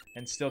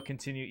and still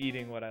continue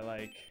eating what I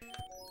like.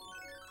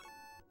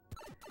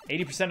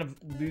 80% of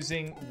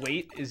losing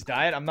weight is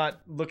diet. I'm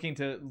not looking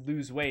to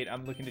lose weight.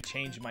 I'm looking to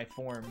change my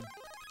form.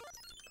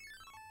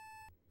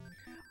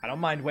 I don't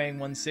mind weighing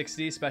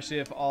 160, especially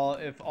if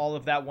all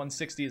of that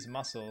 160 is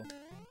muscle.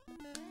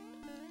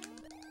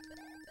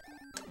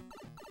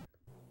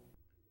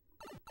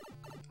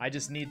 I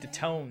just need to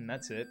tone,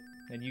 that's it.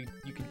 And you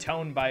can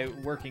tone by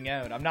working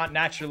out. I'm not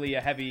naturally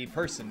a heavy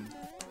person.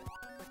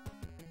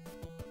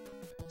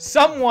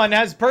 Someone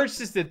has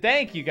purchased it.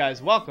 Thank you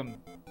guys. Welcome.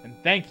 And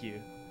thank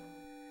you.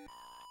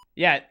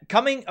 Yeah,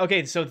 coming...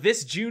 Okay, so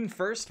this June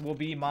 1st will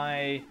be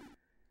my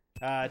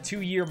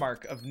 2-year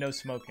mark of no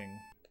smoking.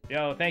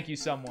 Yo, thank you,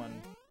 someone.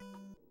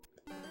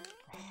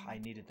 Oh, I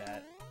needed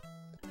that.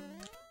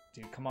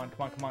 Dude, come on,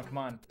 come on, come on, come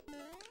on.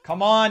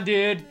 Come on,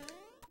 dude.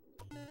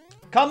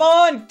 Come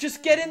on,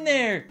 just get in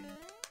there.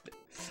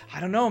 I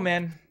don't know,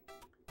 man.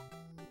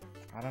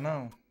 I don't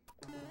know.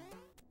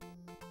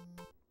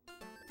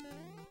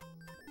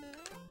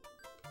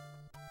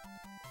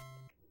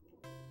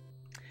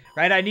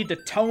 Right, I need to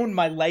tone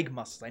my leg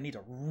muscles. I need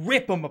to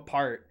rip them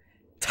apart,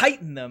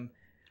 tighten them,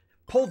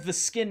 pull the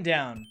skin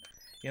down,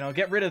 You know,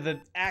 get rid of the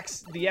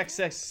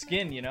excess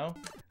skin, you know?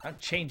 I'm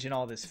changing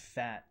all this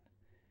fat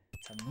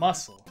to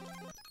muscle.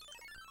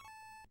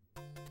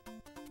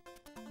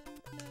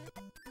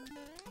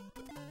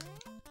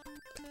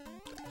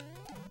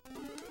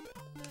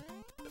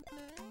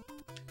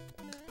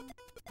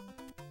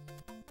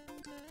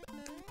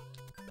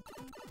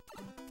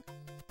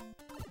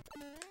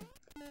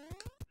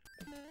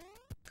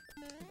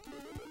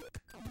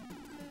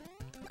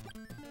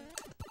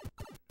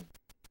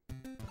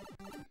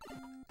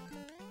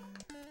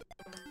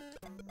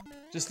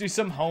 Just do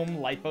some home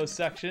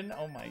liposuction.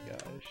 Oh my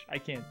gosh. I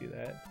can't do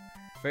that.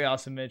 Very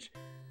awesome, Mitch.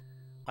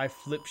 I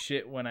flip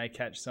shit when I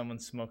catch someone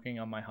smoking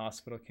on my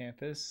hospital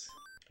campus.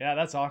 Yeah,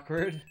 that's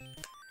awkward.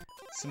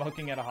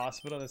 Smoking at a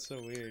hospital? That's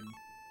so weird.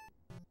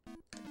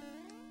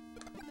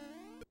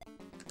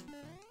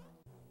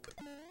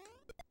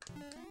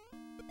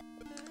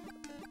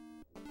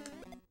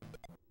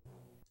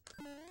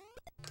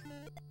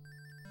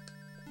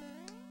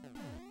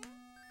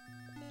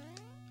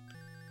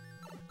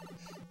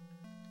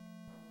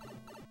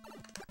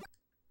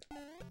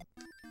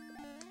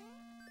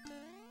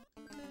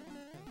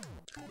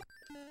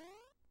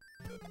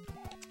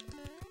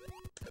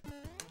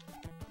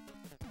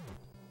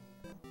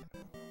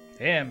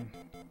 Damn.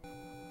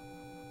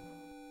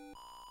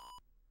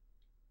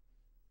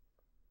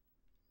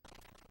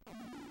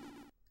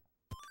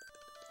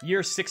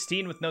 Year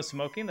 16 with no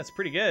smoking? That's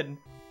pretty good.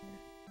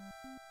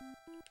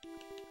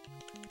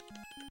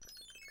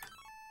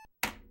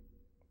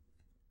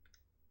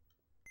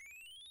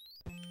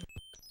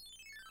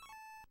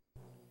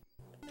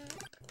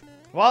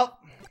 Well,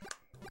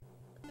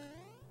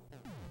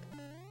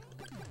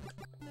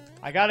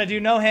 I gotta do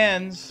no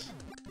hands,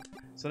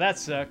 so that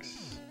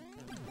sucks.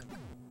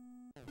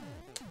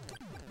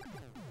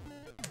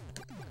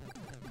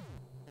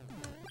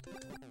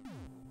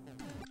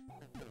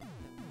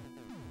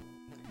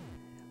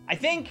 I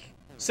think,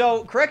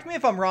 so correct me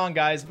if I'm wrong,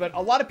 guys, but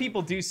a lot of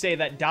people do say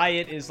that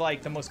diet is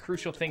like the most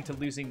crucial thing to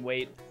losing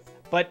weight.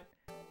 But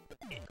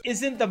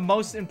isn't the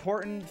most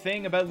important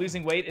thing about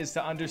losing weight is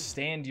to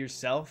understand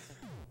yourself?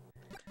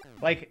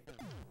 Like,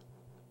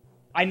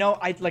 I know,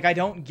 I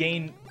don't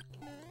gain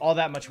all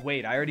that much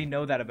weight. I already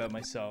know that about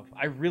myself.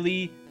 I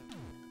really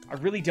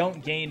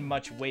don't gain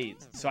much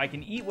weight. So I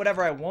can eat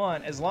whatever I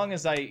want as long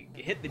as I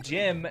hit the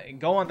gym and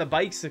go on the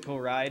bicycle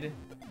ride,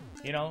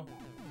 you know?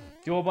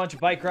 Do a bunch of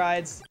bike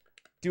rides,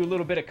 do a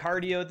little bit of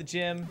cardio at the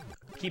gym,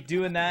 keep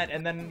doing that,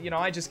 and then, you know,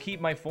 I just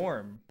keep my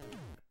form.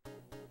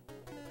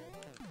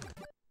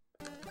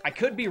 I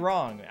could be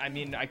wrong. I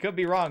mean, I could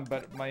be wrong,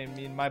 but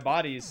my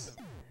body's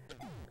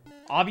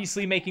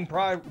obviously making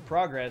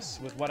progress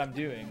with what I'm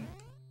doing.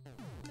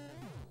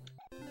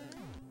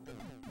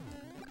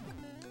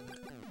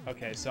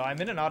 Okay, so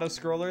I'm in an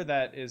auto-scroller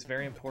that is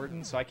very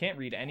important, so I can't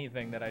read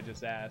anything that I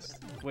just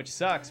asked, which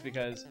sucks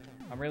because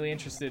I'm really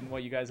interested in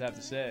what you guys have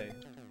to say.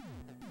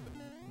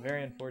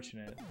 Very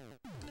unfortunate.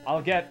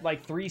 I'll get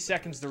like 3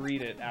 seconds to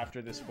read it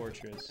after this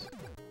fortress.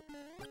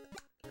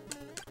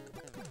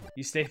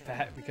 You stay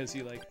fat because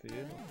you like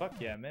food? Well,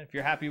 fuck yeah, man. If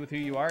you're happy with who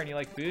you are and you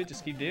like food,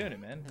 just keep doing it,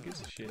 man. Who gives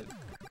a shit?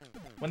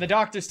 When the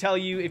doctors tell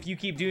you if you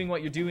keep doing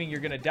what you're doing, you're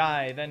gonna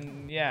die,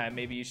 then yeah,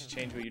 maybe you should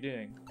change what you're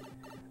doing.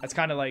 That's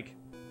kind of like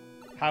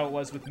how it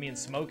was with me and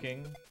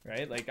smoking,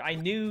 right? Like, I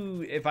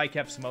knew if I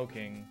kept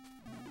smoking...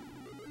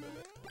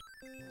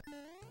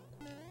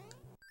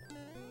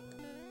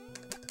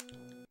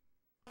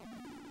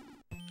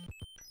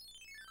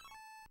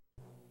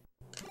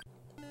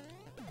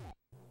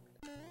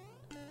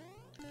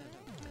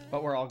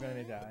 But we're all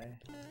gonna die.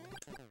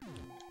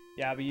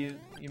 Yeah, but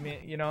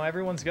you know,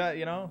 everyone's got,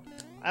 you know,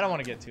 I don't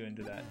want to get too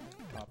into that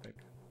topic.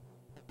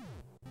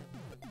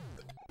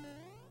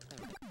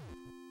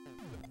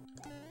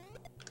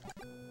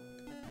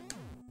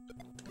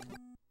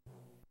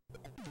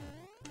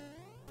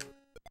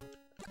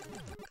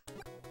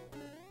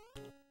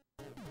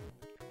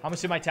 How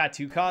much did my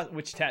tattoo cost?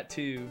 Which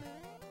tattoo?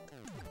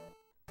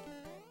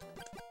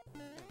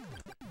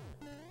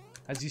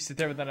 As you sit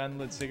there with an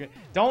unlit cigarette.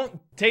 Don't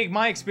take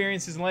my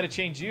experiences and let it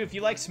change you. If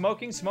you like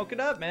smoking, smoke it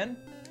up, man.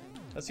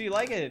 That's how you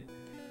like it.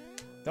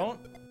 Don't...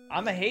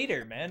 I'm a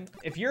hater, man.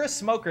 If you're a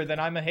smoker, then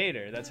I'm a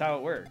hater. That's how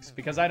it works.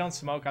 Because I don't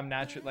smoke, I'm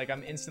natural. Like,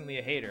 I'm instantly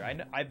a hater.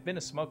 I've been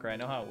a smoker. I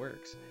know how it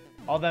works.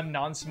 All them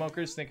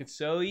non-smokers think it's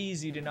so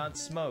easy to not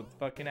smoke.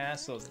 Fucking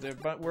assholes.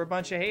 We're a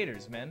bunch of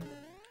haters, man.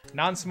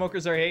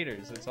 Non-smokers are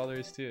haters. That's all there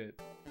is to it.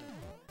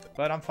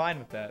 But I'm fine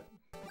with that.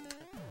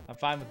 I'm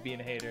fine with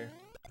being a hater.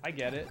 I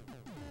get it.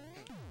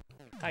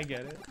 I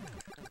get it.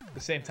 At the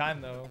same time,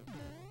 though,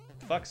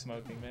 fuck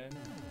smoking, man.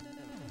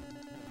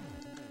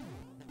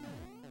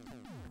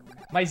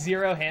 My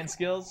 0 hand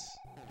skills.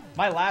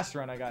 My last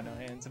run, I got no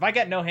hands. If I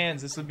get no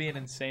hands, this would be an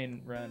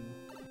insane run.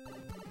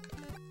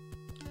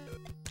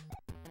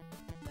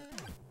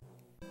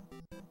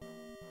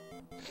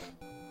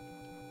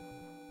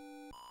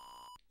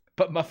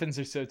 But muffins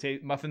are so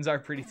muffins are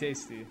pretty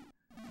tasty.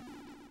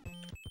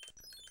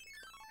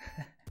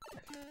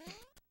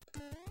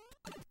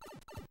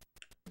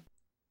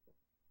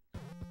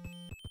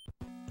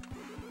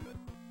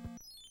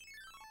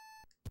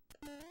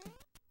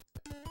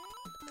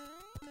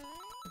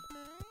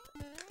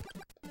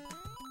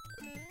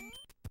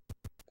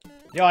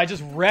 Yo, I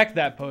just wrecked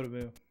that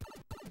Potamu.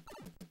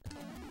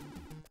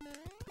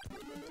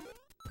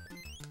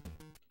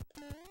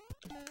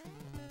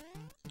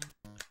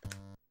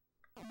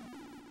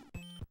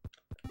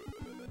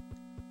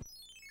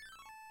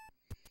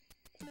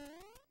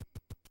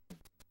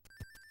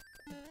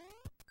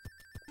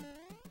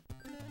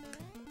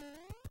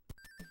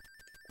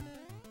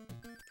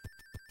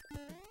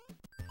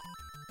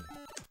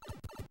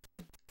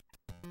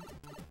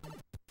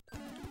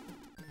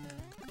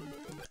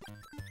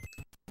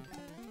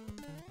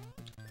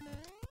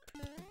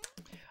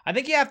 I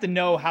think you have to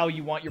know how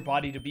you want your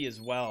body to be as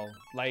well.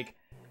 Like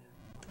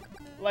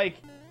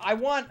I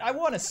want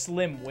a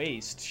slim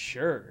waist,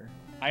 sure.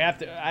 I have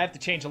to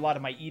change a lot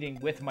of my eating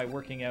with my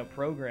working out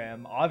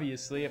program,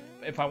 obviously,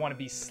 if I want to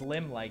be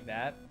slim like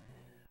that.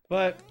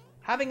 But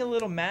having a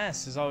little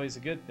mass is always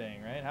a good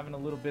thing, right? Having a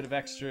little bit of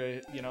extra,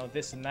 you know,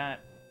 this and that.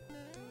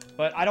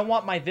 But I don't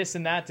want my this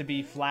and that to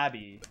be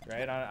flabby,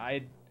 right?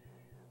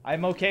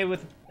 I'm okay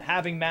with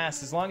having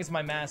mass as long as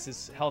my mass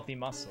is healthy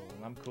muscle,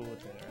 and I'm cool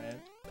with it, right?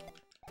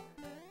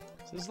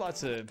 So there's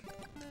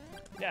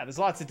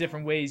lots of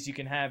different ways you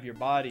can have your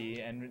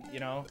body, and, you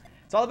know,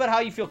 it's all about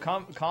how you feel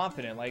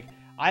confident. Like,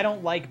 I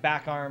don't like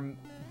back arm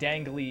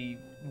dangly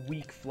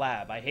weak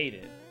flab. I hate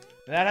it.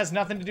 And that has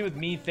nothing to do with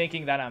me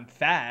thinking that I'm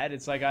fat.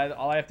 It's like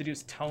all I have to do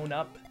is tone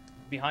up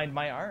behind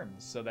my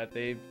arms so that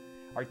they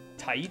are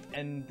tight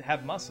and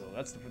have muscle.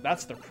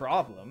 That's the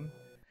problem,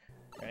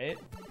 right?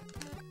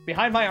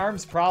 Behind my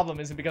arms problem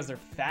isn't because they're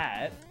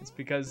fat. It's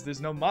because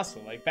there's no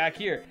muscle. Like back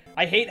here,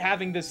 I hate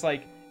having this,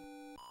 like,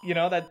 you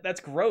know,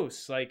 that's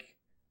gross. Like,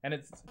 and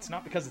it's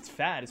not because it's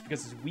fat. It's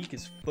because it's weak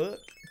as fuck.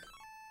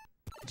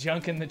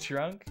 Junk in the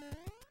trunk.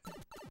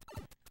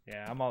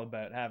 Yeah, I'm all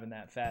about having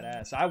that fat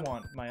ass. I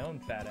want my own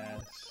fat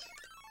ass.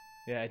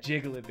 Yeah,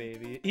 jiggle it,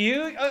 baby.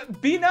 You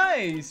be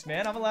nice,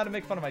 man. I'm allowed to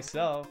make fun of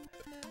myself.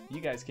 You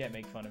guys can't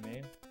make fun of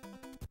me.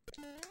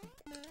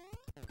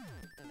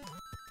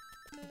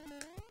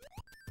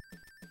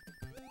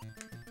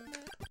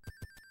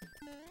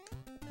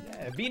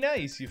 Yeah, be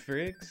nice, you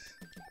freaks.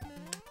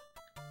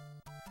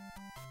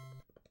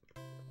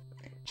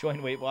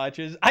 Join Weight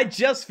Watchers. I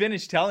just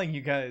finished telling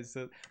you guys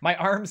that my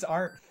arms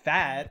aren't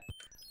fat.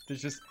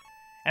 There's just...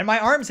 And my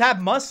arms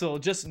have muscle,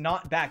 just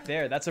not back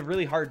there. That's a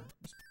really hard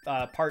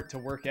part to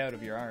work out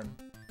of your arm.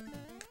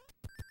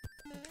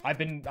 I've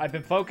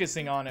been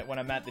focusing on it when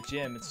I'm at the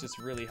gym. It's just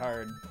really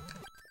hard.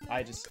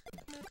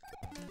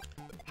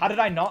 How did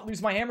I not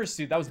lose my hammer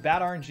suit? That was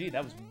bad RNG.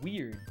 That was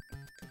weird.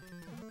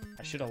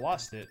 I should have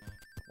lost it.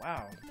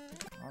 Wow.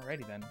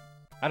 Alrighty then.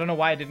 I don't know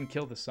why I didn't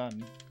kill the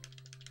sun.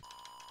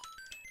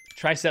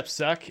 Triceps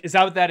suck. Is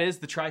that what that is?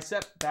 The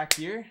tricep back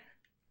here?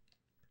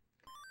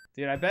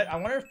 Dude, I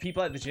wonder if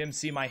people at the gym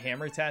see my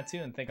hammer tattoo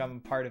and think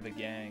I'm part of a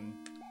gang.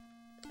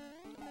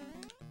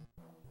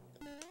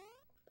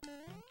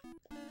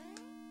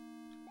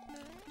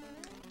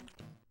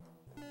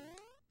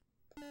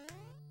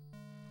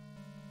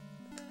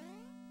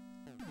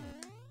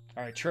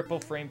 Alright, triple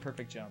frame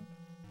perfect jump.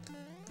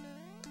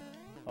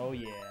 Oh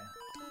yeah.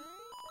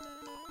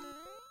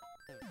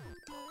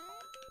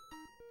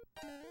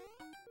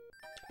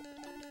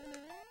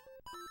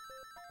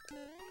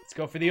 Let's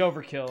go for the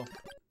overkill.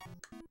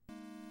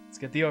 Let's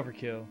get the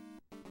overkill.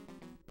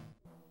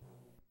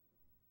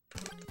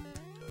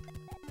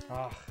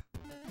 Ah.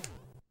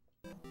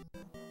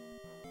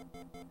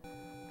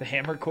 The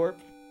hammer corp?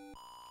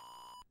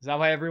 Is that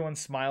why everyone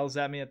smiles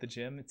at me at the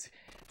gym? It's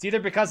either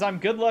because I'm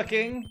good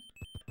looking,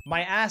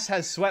 my ass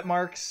has sweat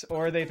marks,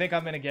 or they think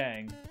I'm in a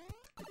gang.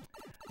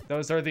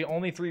 Those are the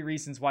only 3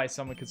 reasons why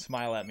someone could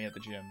smile at me at the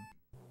gym.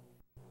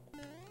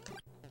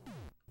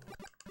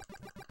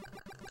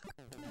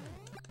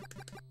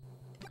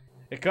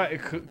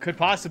 It could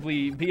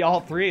possibly be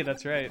all 3,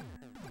 that's right.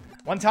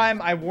 One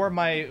time I wore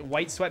my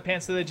white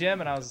sweatpants to the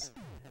gym and I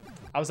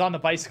was on the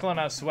bicycle and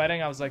I was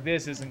sweating. I was like,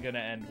 this isn't gonna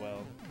end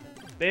well.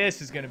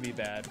 This is gonna be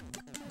bad.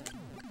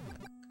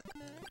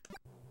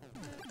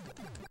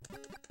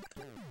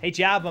 Hey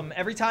Jabum,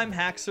 every time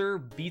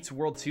Haxer beats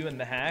World 2 in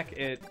the hack,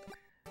 it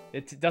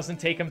doesn't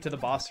take him to the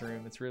boss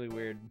room. It's really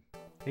weird.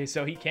 Hey,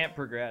 so he can't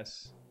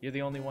progress. You're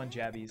the only one,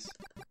 Jabbies.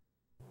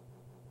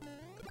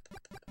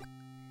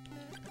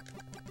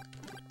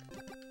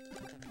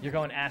 You're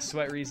going ass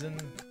sweat reason?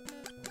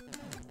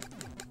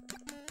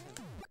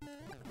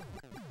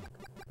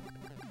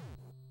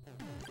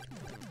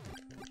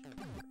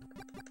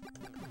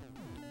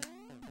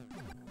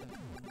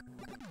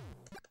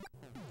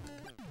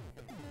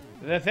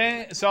 The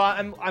thing, so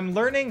I'm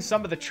learning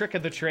some of the trick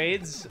of the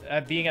trades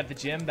being at the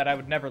gym that I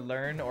would never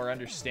learn or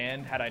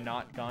understand had I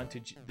not gone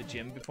to the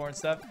gym before and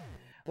stuff.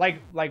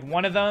 Like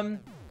one of them,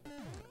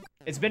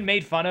 it's been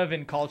made fun of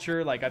in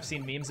culture. Like I've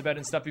seen memes about it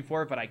and stuff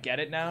before, but I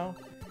get it now.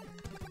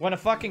 When a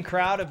fucking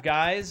crowd of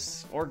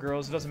guys, or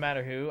girls, it doesn't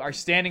matter who, are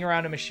standing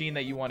around a machine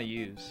that you want to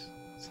use.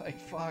 It's like,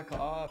 fuck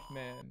off,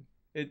 man.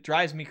 It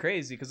drives me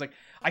crazy, because, like,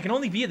 I can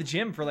only be at the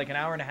gym for, like, an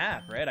hour and a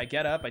half, right? I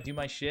get up, I do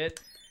my shit,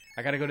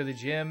 I gotta go to the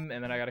gym,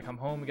 and then I gotta come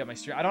home and get my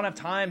stream. I don't have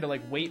time to,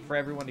 like, wait for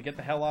everyone to get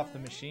the hell off the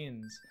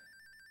machines.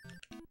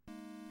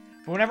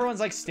 But when everyone's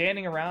like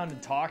standing around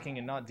and talking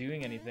and not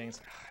doing anything, it's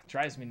like, it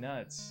drives me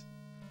nuts.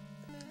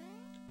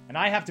 And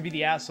I have to be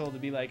the asshole to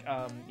be like,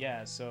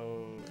 yeah,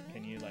 so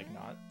can you like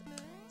not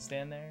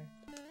stand there?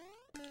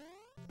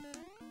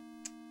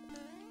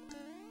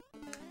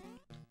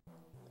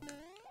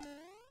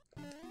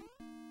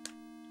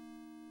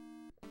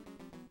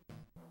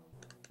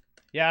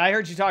 Yeah, I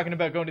heard you talking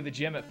about going to the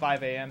gym at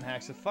 5 a.m.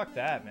 Hack, so fuck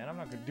that, man. I'm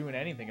not doing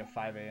anything at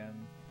 5 a.m.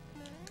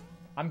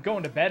 I'm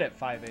going to bed at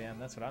 5 a.m.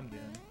 That's what I'm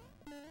doing.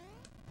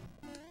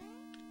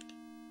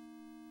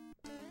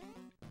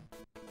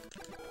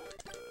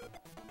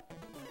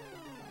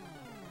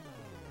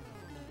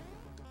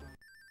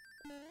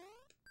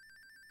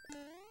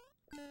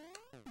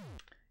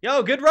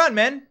 Yo, good run,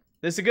 man.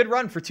 This is a good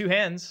run for 2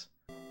 hands.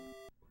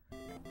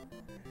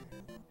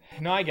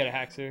 No, I get it,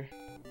 Haxer.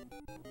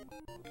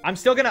 I'm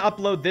still gonna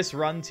upload this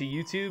run to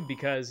YouTube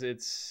because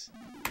it's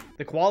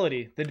the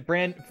quality, the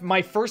brand.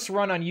 My first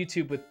run on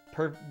YouTube with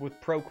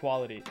pro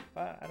quality.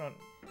 I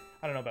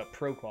don't know about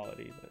pro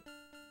quality, but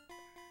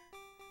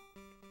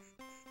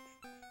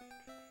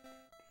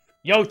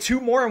yo,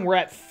 2 more and we're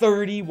at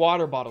 30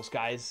 water bottles,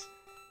 guys.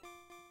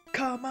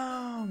 Come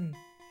on,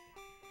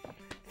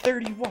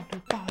 30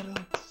 water bottles.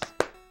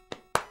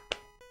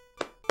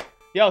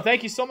 Yo,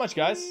 thank you so much,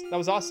 guys. That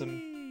was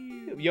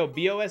awesome. Yo,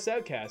 BOS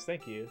Outcast,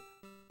 thank you.